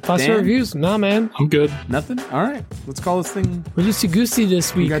it. 5-star reviews. Nah, man. I'm good. Nothing? All right. Let's call this thing... We're loosey-goosey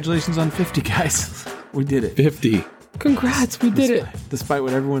this week. Congratulations on 50, guys. We did it. 50. Congrats. We did it. Despite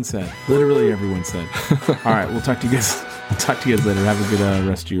what everyone said. Literally everyone said. All right. We'll talk to you guys. Later. Have a good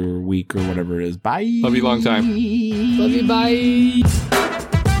rest of your week or whatever it is. Bye. Love you long time. Love you. Bye.